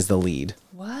Goodman is the lead.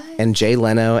 What? And Jay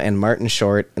Leno and Martin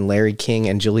Short and Larry King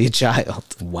and Julia Child.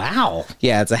 wow.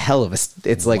 Yeah, it's a hell of a.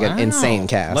 It's like an Wow. insane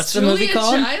cast. What's the movie Julia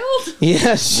called? Child? Yeah,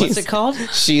 What's it called?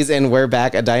 She's in We're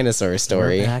Back, a Dinosaur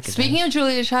Story. We're Back. Speaking of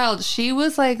Julia Child, she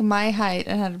was like my height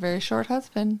and had a very short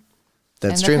husband.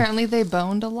 That's and true. apparently they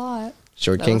boned a lot.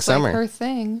 Short That King was Summer. like her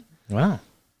thing. Wow.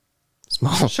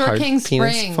 Small Short hard King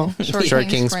penis Spring. phone. Short Short King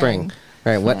King Spring. Spring.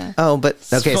 Right. What? Yeah. Oh, but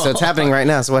okay. So it's Small. happening right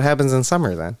now. So what happens in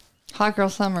summer then? Hot Girl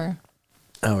Summer.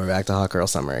 Oh, we're back to Hot Girl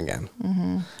Summer again.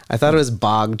 I thought it was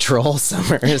Bog Troll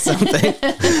Summer or something.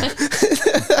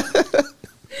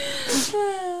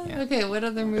 Okay, what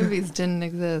other movies didn't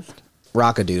exist?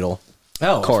 Rockadoodle.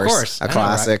 Oh, of course. course. A I know,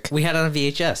 classic. right? We had it on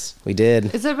VHS. We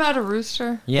did. Is it about a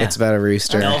rooster? Yeah. It's about a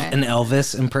rooster. Okay. An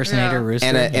Elvis impersonator Yeah. rooster.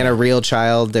 And a real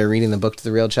child. They're reading the book to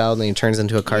the real child, and he turns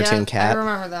into a cartoon Yep, cat. I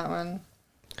remember that one.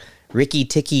 Ricky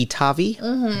Tikki Tavi.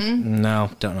 No,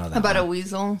 don't know that. About a one.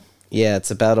 weasel. Yeah,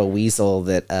 it's about a weasel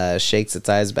that shakes its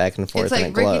eyes back and forth It's and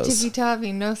like it Ricky glows. Tikki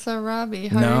Tavi, No So Robbie.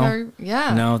 No.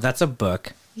 Yeah. No, that's a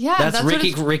book. Yeah, That's that's what Ricky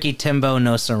it's- Ricky Timbo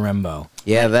no Sorembo.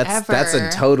 Yeah, that's a Ever.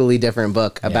 totally different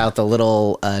book about the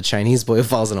little Chinese boy who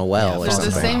falls in a well Yeah, or It's falls the in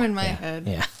a something. same in my Yeah. head.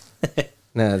 Yeah.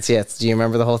 No, it's do you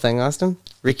remember the whole thing, Austin?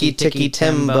 Ricky Tikki Tikki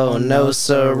Timbo, no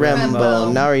Sorembo,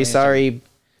 Rembo. Nari Sorry,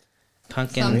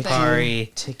 Pumpkin Something.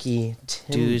 Pari. Tikki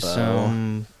Timbo. Do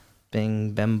some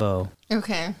bing bembo.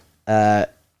 Okay.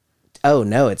 Oh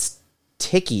no, it's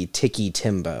Tiki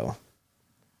Timbo.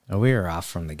 Oh, we were off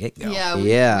from the get go. Yeah,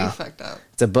 Yeah. we fucked up.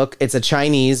 It's a book. It's a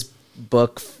Chinese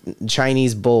book,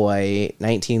 Chinese boy,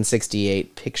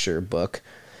 1968 picture book.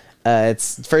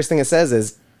 It's first thing it says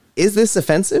is this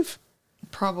offensive?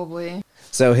 Probably.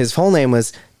 So his full name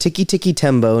was Tiki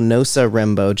Tembo Nosa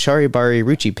Rembo Charibari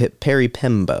Ruchi Peri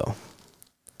Pembo.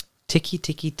 Tiki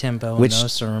Tiki Tembo, Which- no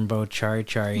Sorembo, Chari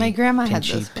Chari. My grandma had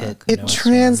Pinchy this Pit, book. It no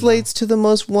translates to the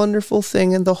most wonderful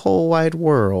thing in the whole wide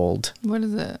world. What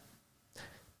is it?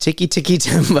 Tiki Tiki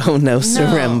Tembo no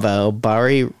Sarembo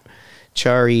Bari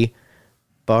Chari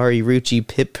Bari Ruchi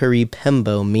Pipuri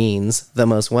Pembo means the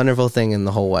most wonderful thing in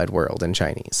the whole wide world in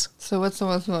Chinese. So what's the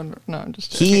most wonderful? No, I'm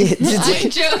just joking. I'm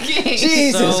joking.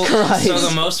 Jesus Christ. So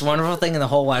the most wonderful thing in the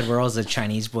whole wide world is a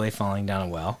Chinese boy falling down a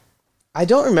well. I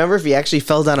don't remember if he actually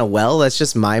fell down a well. That's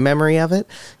just my memory of it.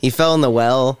 He fell in the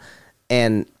well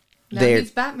and No, they're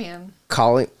he's Batman.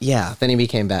 calling. Yeah, then he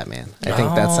became Batman. I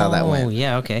think that's how that Oh, went.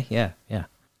 yeah, okay, yeah.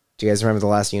 Do you guys remember The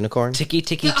Last Unicorn? Tiki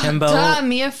Tiki Tembo. Duh,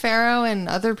 Mia Farrow and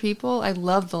other people. I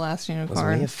love The Last Was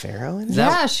Unicorn. Mia Farrow in it?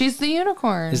 Yeah, she's the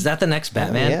unicorn. Is that the next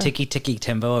Batman? yeah. Tiki Tiki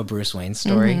Tembo, a Bruce Wayne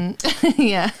story?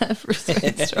 yeah, Bruce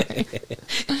Wayne's story.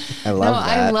 I No, love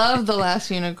that. I love The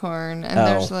Last Unicorn. And Oh.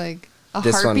 there's like a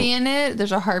This harpy one- in it.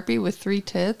 There's a harpy with 3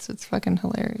 tits. It's fucking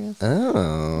hilarious.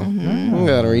 Oh, I'm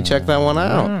gonna recheck that one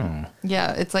out.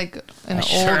 Yeah, it's like an old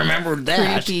should have remembered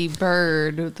that. creepy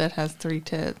bird that has 3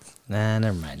 tits. Nah,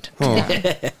 never mind.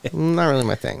 Not really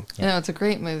my thing. No, it's a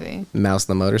great movie. Mouse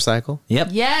and the Motorcycle. Yep.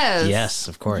 Yes. Yes,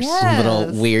 of course. Yes.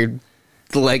 Little weird,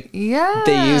 like Yeah.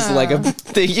 they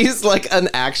used like an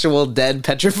actual dead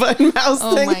petrified mouse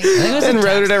Oh thing my God. and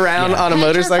rode it around yeah. on a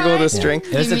motorcycle with a Petrified? string.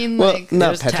 It was You a- mean Well, like It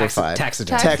not was petrified.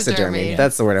 taxidermy. Taxidermy. yeah.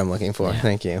 That's the word I'm looking for.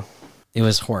 Thank you. It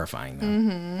was horrifying,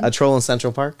 though. A Troll in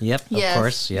Central Park. Yep, yes. of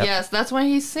course. Yep. Yes, that's why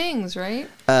he sings, right?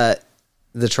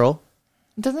 The Troll.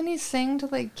 Doesn't he sing to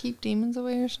like keep demons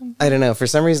away or something? I don't know. For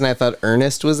some reason, I thought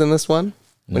Ernest was in this one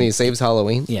when he saves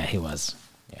Halloween. Yeah, he was.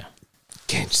 Yeah.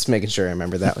 Okay, just making sure I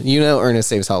remember that one. You know, Ernest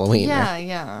saves Halloween. Yeah, right?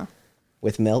 yeah.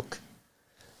 With milk.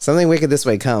 Something Wicked This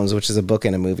Way Comes, which is a book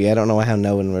and a movie. I don't know how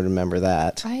no one would remember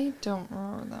that. I don't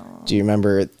remember that one. Do you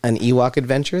remember An Ewok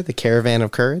Adventure, The Caravan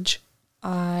of Courage?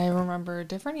 I remember a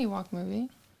different Ewok movie.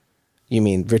 You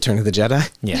mean Return of the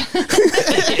Jedi? Yeah.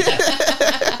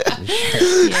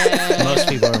 Yeah. Most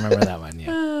people remember that one,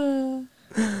 yeah.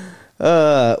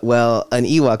 Well, An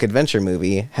Ewok Adventure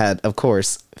movie had, of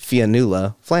course,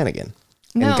 Fionnuala Flanagan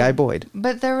and No. Guy Boyd.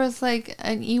 But there was like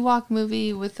an Ewok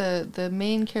movie with the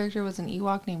main character was an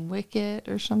Ewok named Wicket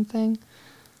or something.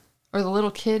 Or the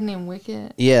little kid named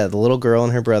Wicket. Yeah, the little girl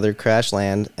and her brother crash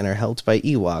land and are helped by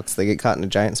Ewoks. They get caught in a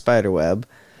giant spider web,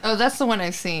 Oh, that's the one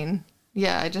I've seen.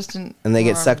 Yeah, I just didn't. and they get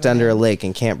remember sucked the under a name. lake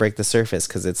and can't break the surface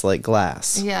because it's like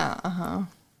glass. Yeah,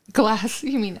 Glass,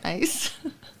 you mean ice?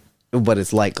 But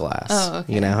it's like glass. Oh,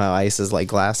 okay. You know how ice is like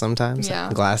glass sometimes?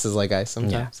 Yeah. Glass is like ice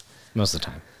sometimes. Yeah. Most of the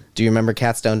time. Do you remember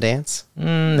Cats Don't Dance?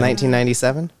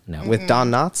 1997? No. With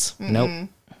Don Knotts? Nope.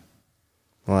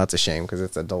 Well, that's a shame because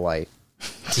it's a delight.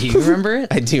 Do you remember it?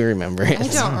 I do remember it. I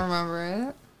don't remember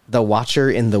it. The Watcher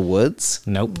in the Woods.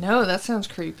 Nope. No, that sounds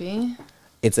creepy.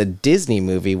 It's a Disney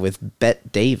movie with Bette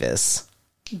Davis.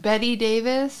 Betty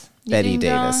Davis? Betty Ding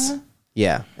Davis. dong?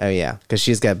 Yeah. Oh, yeah. Because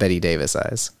she's got Betty Davis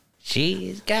eyes.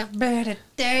 She's got Betty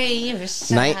Davis.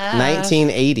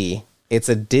 1980. It's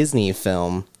a Disney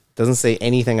film. Doesn't say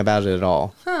anything about it at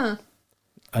all. Oh,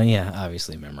 yeah,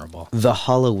 obviously memorable. The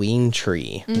Halloween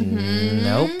Tree.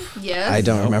 Nope. Yes. I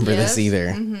don't remember Yes. this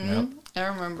either. Nope. I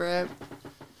remember it.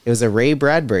 It was a Ray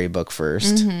Bradbury book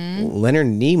 1st. Leonard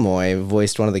Nimoy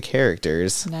voiced one of the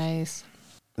characters. Nice.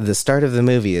 The start of the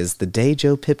movie is the day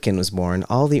Joe Pipkin was born,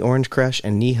 all the Orange Crush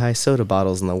and knee-high soda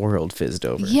bottles in the world fizzed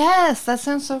over. Yes, that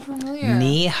sounds so familiar.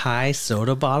 Knee-high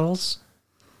soda bottles?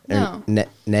 No.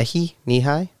 Nehi?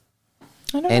 Knee-high? I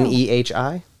don't know.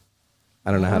 N-E-H-I?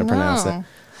 I don't know how to pronounce it.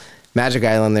 Magic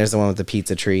Island, there's the one with the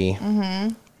pizza tree.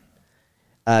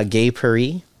 Gay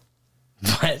Paris.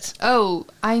 What? Oh,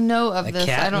 I know of A this.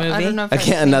 cat I movie? don't know if I've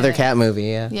seen Another it. cat movie,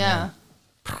 yeah. Yeah.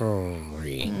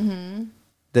 Purry.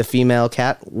 The female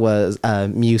cat was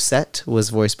Musette, was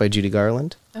voiced by Judy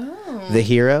Garland. Oh. The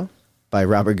hero by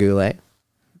Robert Goulet.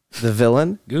 The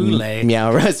villain, Goulet.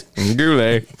 Meow Russ,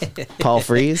 Goulet, Paul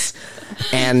Frees,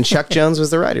 and Chuck Jones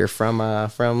was the writer from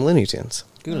Looney Tunes.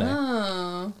 Goulet.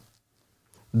 Oh.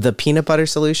 The peanut butter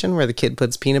solution, where the kid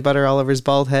puts peanut butter all over his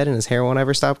bald head and his hair won't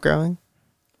ever stop growing.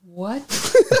 What?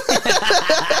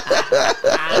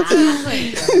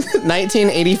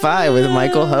 1985 with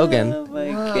Michael Hogan. Oh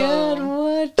my god,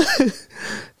 what?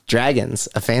 Dragons,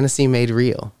 a fantasy made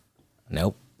real.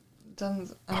 Nope. I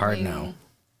Hard mean,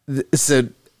 no. So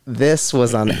this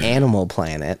was on Animal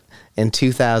Planet in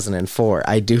 2004.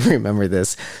 I do remember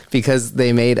this because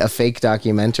they made a fake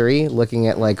documentary looking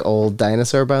at like old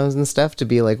dinosaur bones and stuff to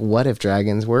be like, what if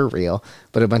dragons were real?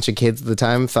 But a bunch of kids at the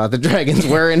time thought the dragons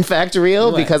were in fact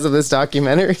real What? because of this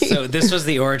documentary. So this was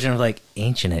the origin of like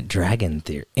ancient dragon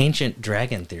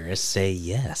theorists say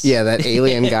yes. Yeah, that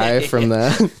alien guy from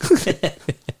the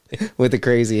with the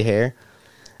crazy hair.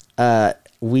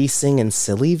 We Sing in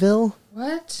Sillyville.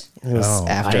 What? It was Oh,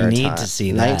 after I our need time. to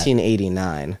see that.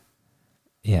 1989.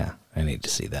 Yeah, I need to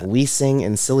see that. We Sing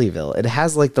in Sillyville. It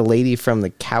has like the lady from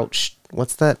the couch.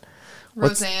 What's that?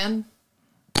 Roseanne.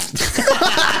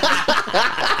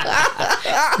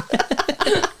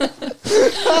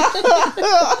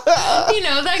 You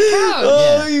know that couch.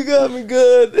 Oh, you got me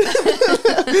good.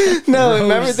 No,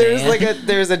 remember Roseanne.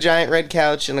 there's a giant red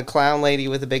couch and a clown lady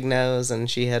with a big nose, and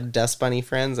she had dust bunny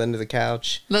friends under the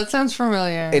couch. That sounds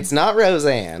familiar. It's not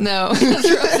Roseanne. no, because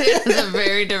Roseanne is a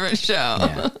very different show.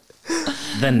 Yeah.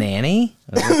 The Nanny?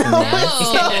 Was it The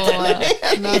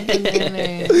Nanny? No, not the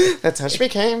nanny. That's how she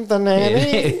became the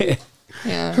nanny.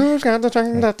 Yeah. Who's got the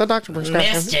thing that the doctor prescribed?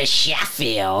 Mr.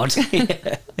 Sheffield.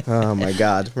 Oh my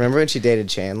God! Remember when she dated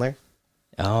Chandler?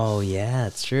 Oh, yeah,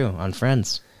 it's true. On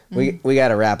Friends. We got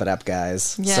to wrap it up, guys.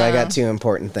 So I Yeah. got two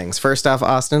important things. First off,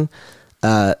 Austin,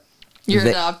 You're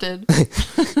They- adopted.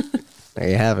 there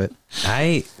you have it.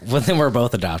 Well, then we're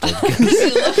both adopted.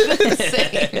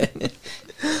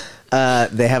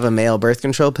 They have a male birth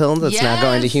control pill that's now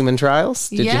going to Yes. human trials.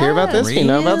 Did you hear about this? Really? You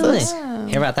know about this?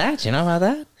 Hear about that? You know about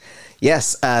that?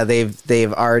 Yes,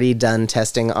 they've already done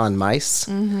testing on mice.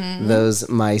 Those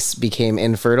mice became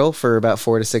infertile for about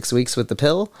 4 to 6 weeks with the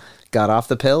pill, got off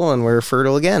the pill, and were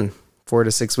fertile again 4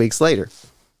 to 6 weeks later.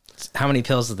 How many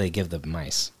pills do they give the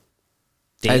mice?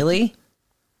 Daily?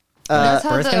 That's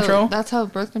how birth control? That's how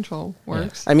birth control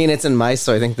works. I mean, it's in mice,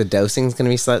 so I think the dosing's going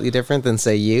to be slightly different than,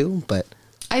 say, you, but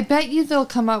I bet you they'll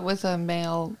come up with a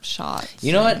male shot.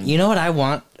 You know what? You know what I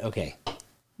want? Okay.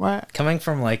 What? Coming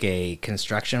from like a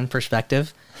construction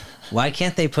perspective, why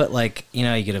can't they put like, you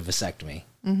know, you get a vasectomy,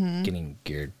 getting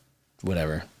geared,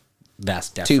 whatever,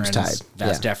 vas deferens, Tubes tied.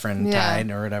 vas Yeah. deferens Yeah.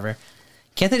 tied or whatever.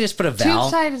 Can't they just put a Tube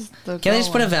valve? side is the Can't they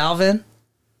just put a goal. valve in?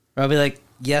 Or I'll be like,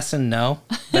 yes and no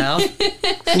valve?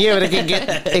 yeah, but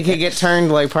it could get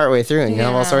turned like partway through, and you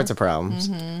have all Yeah. sorts of problems.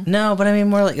 No, but I mean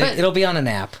more like But- it'll be on an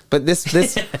app. But this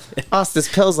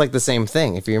pill's like the same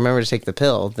thing. If you remember to take the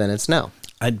pill, then it's no.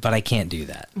 But I can't do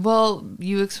that. Well,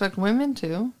 you expect women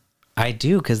to. I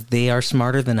do because they are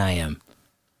smarter than I am.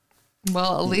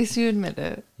 Well, at least you admit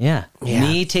it. Yeah. Yeah.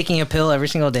 Me taking a pill every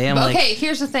single day, I'm But like, okay,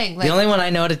 here's the thing. Like, the only one I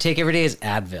know how to take every day is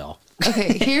Advil.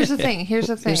 okay, here's the thing. Here's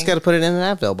the You thing. just got to put it in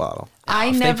an Advil bottle. I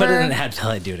If never. they put it in Advil,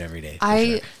 I do it every day. for I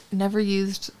sure. never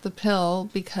used the pill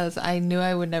because I knew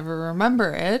I would never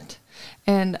remember it.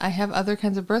 And I have other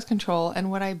kinds of birth control.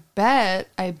 And what I bet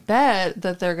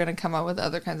that they're going to come out with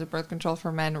other kinds of birth control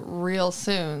for men real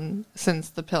soon since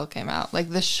the pill came out. Like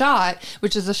the shot,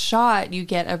 which is a shot you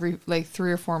get every like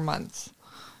 3 or 4 months.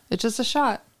 It's just a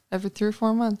shot every 3 or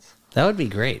 4 months. That would be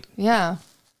great. Yeah.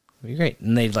 It'd be great.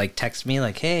 And they'd like text me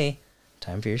like, hey,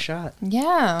 time for your shot.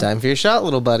 Yeah. Time for your shot,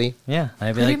 little buddy. Yeah.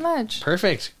 I'd be Pretty like, much.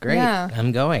 perfect. Great. Yeah.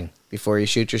 I'm going. Before you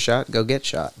shoot your shot, go get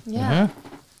shot. Yeah.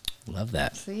 Love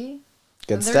that. See?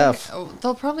 Good And they're stuff. gonna-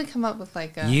 they'll probably come up with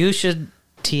like a. You should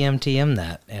TM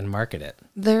that and market it.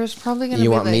 There's probably going to be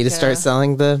You want me like to start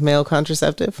selling the male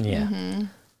contraceptive? Yeah. Mm-hmm.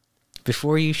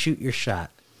 Before you shoot your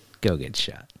shot, go get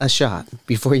shot. A shot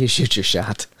before you shoot your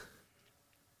shot.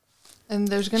 And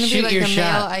there's going to be Shoot like your a male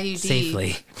shot IUD.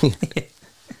 safely.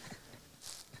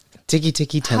 Tiki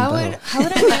tiki How tempo. would, how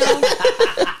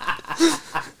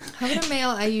would a male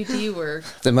IUD work?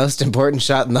 The most important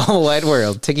shot in the whole wide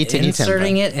world. Tiki tiki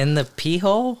Inserting tempo. it in the pee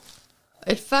hole?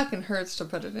 It fucking hurts to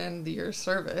put it into your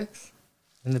cervix.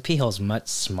 And the pee hole's much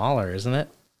smaller, isn't it?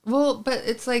 Well, but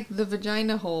it's like the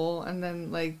vagina hole and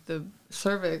then like the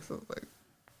cervix is like,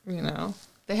 you know,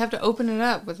 they have to open it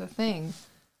up with a thing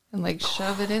and like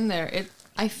shove it in there.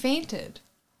 I fainted.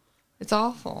 It's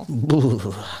awful.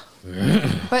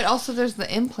 But also there's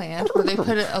the implant where they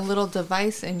put a little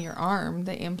device in your arm.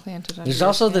 They implant it under There's your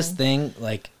also this skin. thing,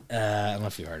 like, I don't know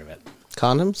if you heard of it.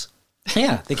 Condoms?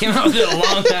 Yeah, they came out with it a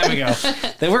long time ago.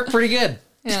 They work pretty good.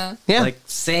 Yeah. Yeah. Like,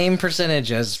 same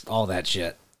percentage as all that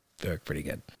shit. They work pretty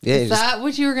good. Yeah, Is that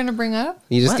what you were going to bring up?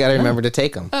 you just What? got to No. remember to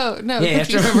take them. Oh, no. Yeah, you have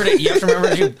to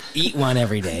remember to eat one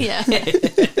every day. Yeah.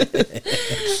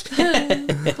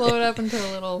 Blow it up into a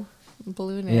little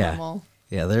balloon Yeah. animal.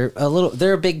 Yeah,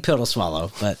 they're a big pill to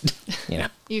swallow, but, you know,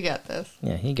 You got this.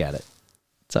 yeah, he got it.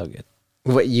 It's all good.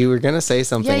 What, you were going to say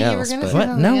something Yeah, you were else. gonna but say What?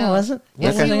 something No, I else. wasn't.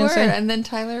 Yes, What was I you gonna were. say? And then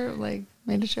Tyler like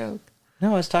made a joke.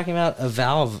 No, I was talking about a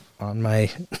valve on my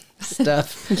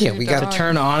stuff Yeah, we got to to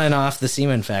turn on and off the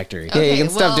semen factory. Yeah, you Okay, can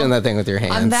stop well, doing that thing with your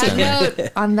hands.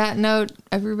 On that note,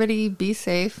 everybody be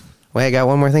safe. Wait, I got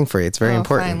one more thing for you. It's very Oh,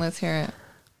 important. Fine, let's hear it.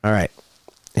 All right.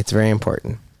 It's very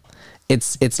important.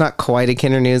 It's not quite a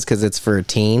Kinder News because it's for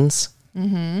teens,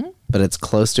 but it's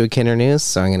close to a Kinder News,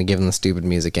 so I'm going to give them the stupid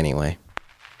music anyway.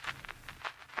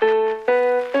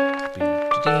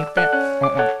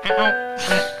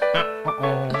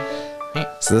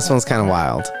 So this one's kind of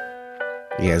wild.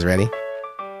 You guys ready?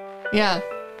 Yeah.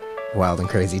 Wild and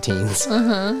Crazy Teens.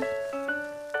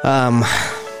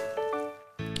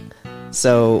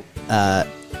 So,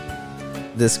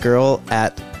 this girl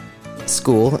at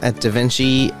school at Da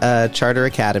Vinci Charter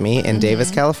Academy in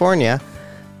Davis, California,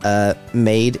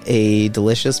 made a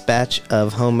delicious batch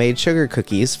of homemade sugar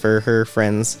cookies for her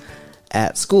friends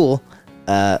at school,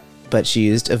 but she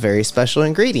used a very special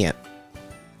ingredient.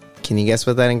 Can you guess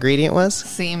what that ingredient was?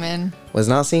 Semen. Was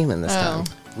not semen this Oh. time.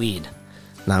 Weed.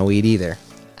 Not weed either.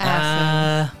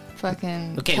 Acid.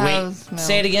 Fucking Okay, cow's wait. milk.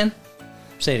 Say it again.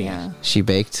 Say it again. Yeah. She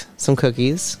baked some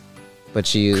cookies, but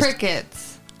she used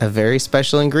Crickets. a very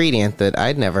special ingredient that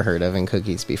I'd never heard of in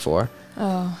cookies before.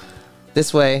 Oh.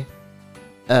 This way,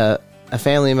 a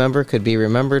family member could be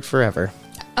remembered forever.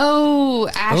 Oh,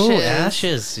 ashes. Oh,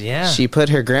 ashes. Yeah. She put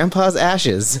her grandpa's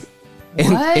ashes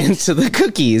What? into the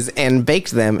cookies and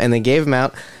baked them and then gave them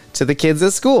out to the kids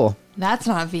at school. That's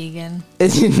not vegan.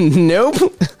 Nope.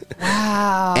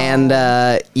 Wow. And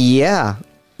yeah,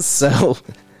 so,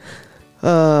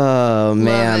 oh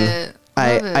man, it.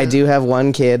 I Love I it. do have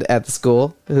one kid at the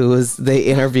school they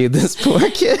interviewed this poor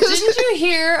kid. Didn't you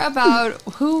hear about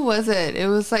who was it? It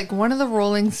was like one of the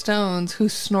Rolling Stones who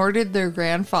snorted their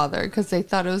grandfather because they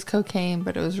thought it was cocaine,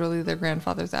 but it was really their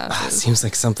grandfather's ashes. Seems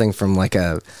like something from like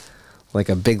a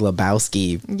Big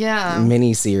Lebowski Yeah.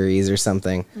 mini series or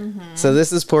something. So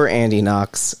this is poor Andy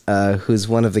Knox, who's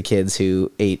one of the kids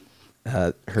who ate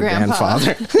her Grandpa.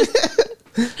 grandfather.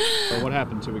 So what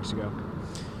happened 2 weeks ago?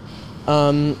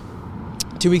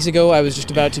 2 weeks ago, I was just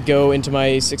about to go into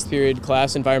my 6th period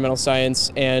class, environmental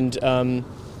science, and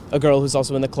a girl who's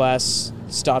also in the class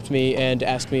stopped me and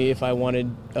asked me if I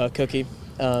wanted a cookie.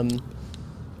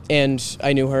 And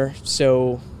I knew her,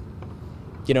 so,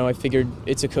 you know, I figured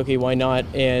it's a cookie, why not?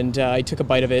 And I took a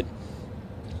bite of it,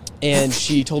 and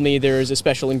she told me there's a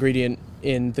special ingredient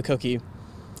in the cookie.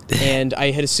 And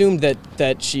I had assumed that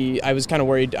I was kind of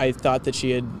worried. I thought that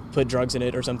she had put drugs in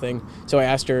it or something. So I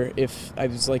asked her if, I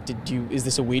was like, is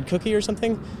this a weed cookie or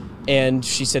something? And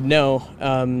she said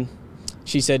no.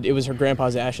 She said it was her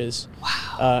grandpa's ashes.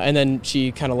 Wow. And then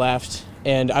she kind of laughed.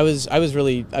 And I was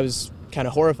kind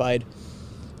of horrified.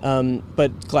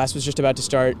 But class was just about to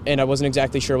start and I wasn't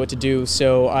exactly sure what to do.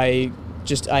 So I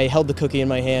held the cookie in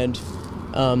my hand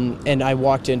and I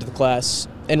walked into the class.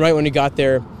 And right when we got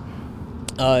there,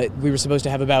 we were supposed to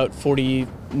have about 40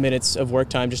 minutes of work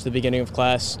time just at the beginning of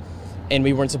class, and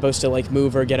we weren't supposed to like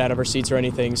move or get out of our seats or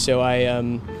anything. So I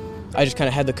just kind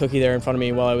of had the cookie there in front of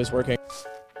me while I was working.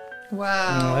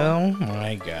 Wow. Oh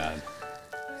my God.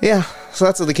 Yeah, so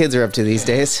that's what the kids are up to these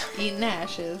days. Eating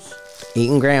ashes.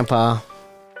 Eating grandpa.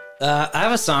 I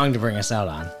have a song to bring us out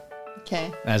on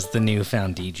Okay. as the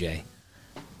newfound DJ.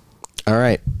 All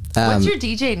right. What's your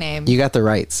DJ name? You got the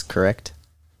rights, correct?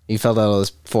 You filled out all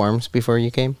those forms before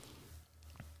you came?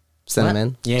 Send them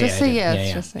in? Yeah, Just yeah, I say did. yes,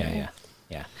 Yeah, just say yeah, yes.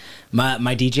 yeah.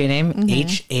 My DJ name,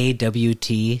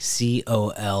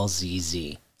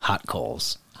 HAWTCOLZZ. Hot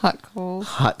Coals. Hot coals.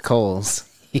 Hot coals.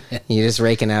 You just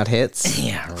raking out hits?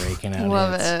 Yeah, raking out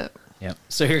Love hits. it. Yep.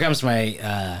 So here comes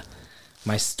my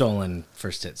my stolen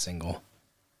first hit single.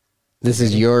 This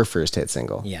is your first hit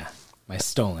single. Yeah, my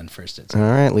stolen first hit All single.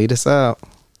 right, lead us out.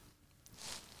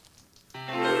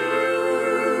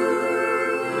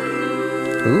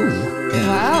 Ooh. Yeah.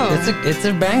 Wow. It's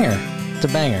a banger. It's a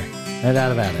banger. No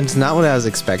doubt about it. It's not what I was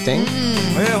expecting.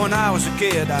 Well, when I was a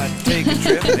kid, I'd take a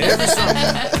trip every summer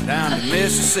down to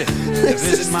Mississippi to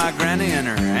visit my granny and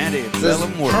her auntie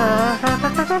Bellum World. I'd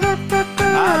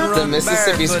The run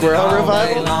Mississippi barefooted Squirrel all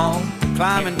day Revival? long,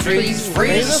 climbing trees,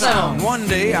 freeze the song. One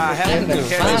day I happened to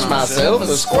catch myself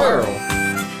a squirrel.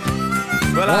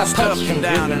 But I stuffed him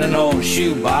down in an old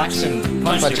shoebox and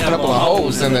punched Punched a couple of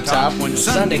holes in the top. When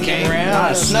Sunday came around,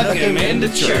 I snuck him into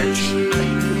church.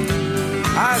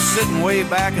 I was sitting way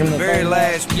back in the very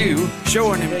last pew,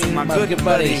 showing him to my good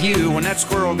buddy Hugh, when that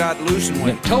squirrel got loose and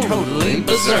went totally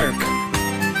berserk.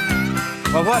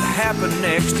 Well, what happened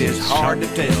next is hard to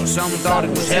tell. Some thought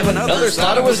it was heaven, others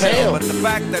thought it was hell. But the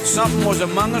fact that something was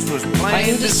among us was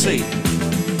plain to see.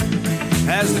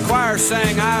 As the choir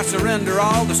sang, I surrender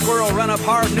all, the squirrel ran up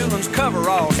hard Newland's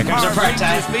coveralls. Here comes our part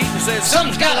time. His feet and said,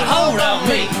 Something's got a hold on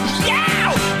me.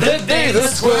 "Yow!" The day the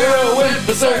squirrel went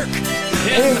berserk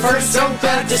in the First Oak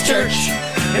Baptist Church.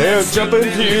 They're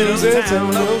jumping pews and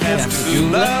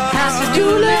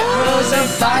Pascagoula was a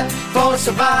fight for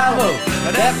survival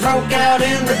that broke out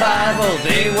in the Bible.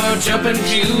 They were jumping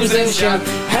pews and shout,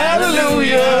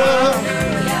 Hallelujah!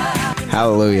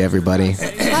 Hallelujah, everybody.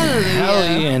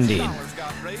 Hallelujah indeed.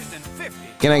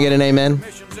 Can I get an amen?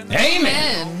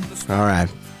 Amen. All right.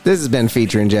 This has been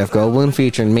featuring Jeff Goldblum,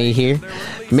 featuring me here,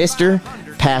 Mr.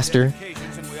 Pastor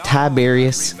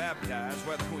Tiberius, Baptized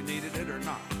whether we needed it or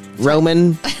not.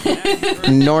 Roman,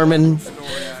 Norman,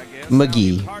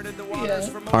 McGee, Parted the waters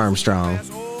from Armstrong,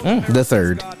 the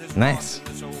third. Nice.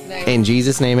 In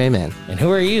Jesus' name, amen. And who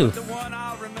are you? one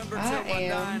I'll remember I till my am.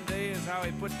 dying day is how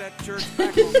he put that church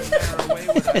back on the narrow way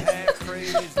with a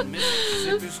half-crazed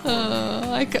Mississippi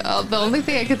squirrel. The only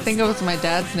thing I could think of was my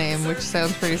dad's name, which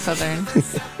sounds pretty southern.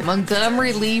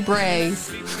 Montgomery Lee Bray.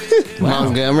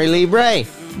 Montgomery Lee Bray.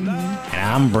 And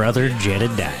I'm Brother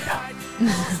Jedediah.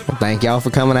 Well, thank y'all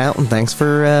for coming out, and thanks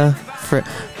for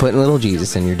putting little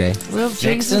Jesus in your day. Little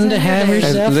Fixing to have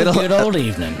yourself Little- a good old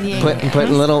evening. Yeah.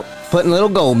 Putting little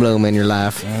Goldblum in your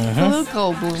life. A little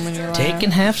Goldblum in your life. Take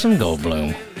and have some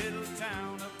Goldblum.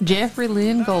 Jeffrey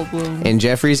Lynn Goldblum. In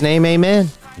Jeffrey's name, amen.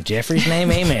 In Jeffrey's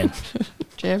name, amen.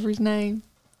 Jeffrey's name.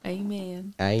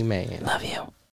 Amen. Amen. Love you.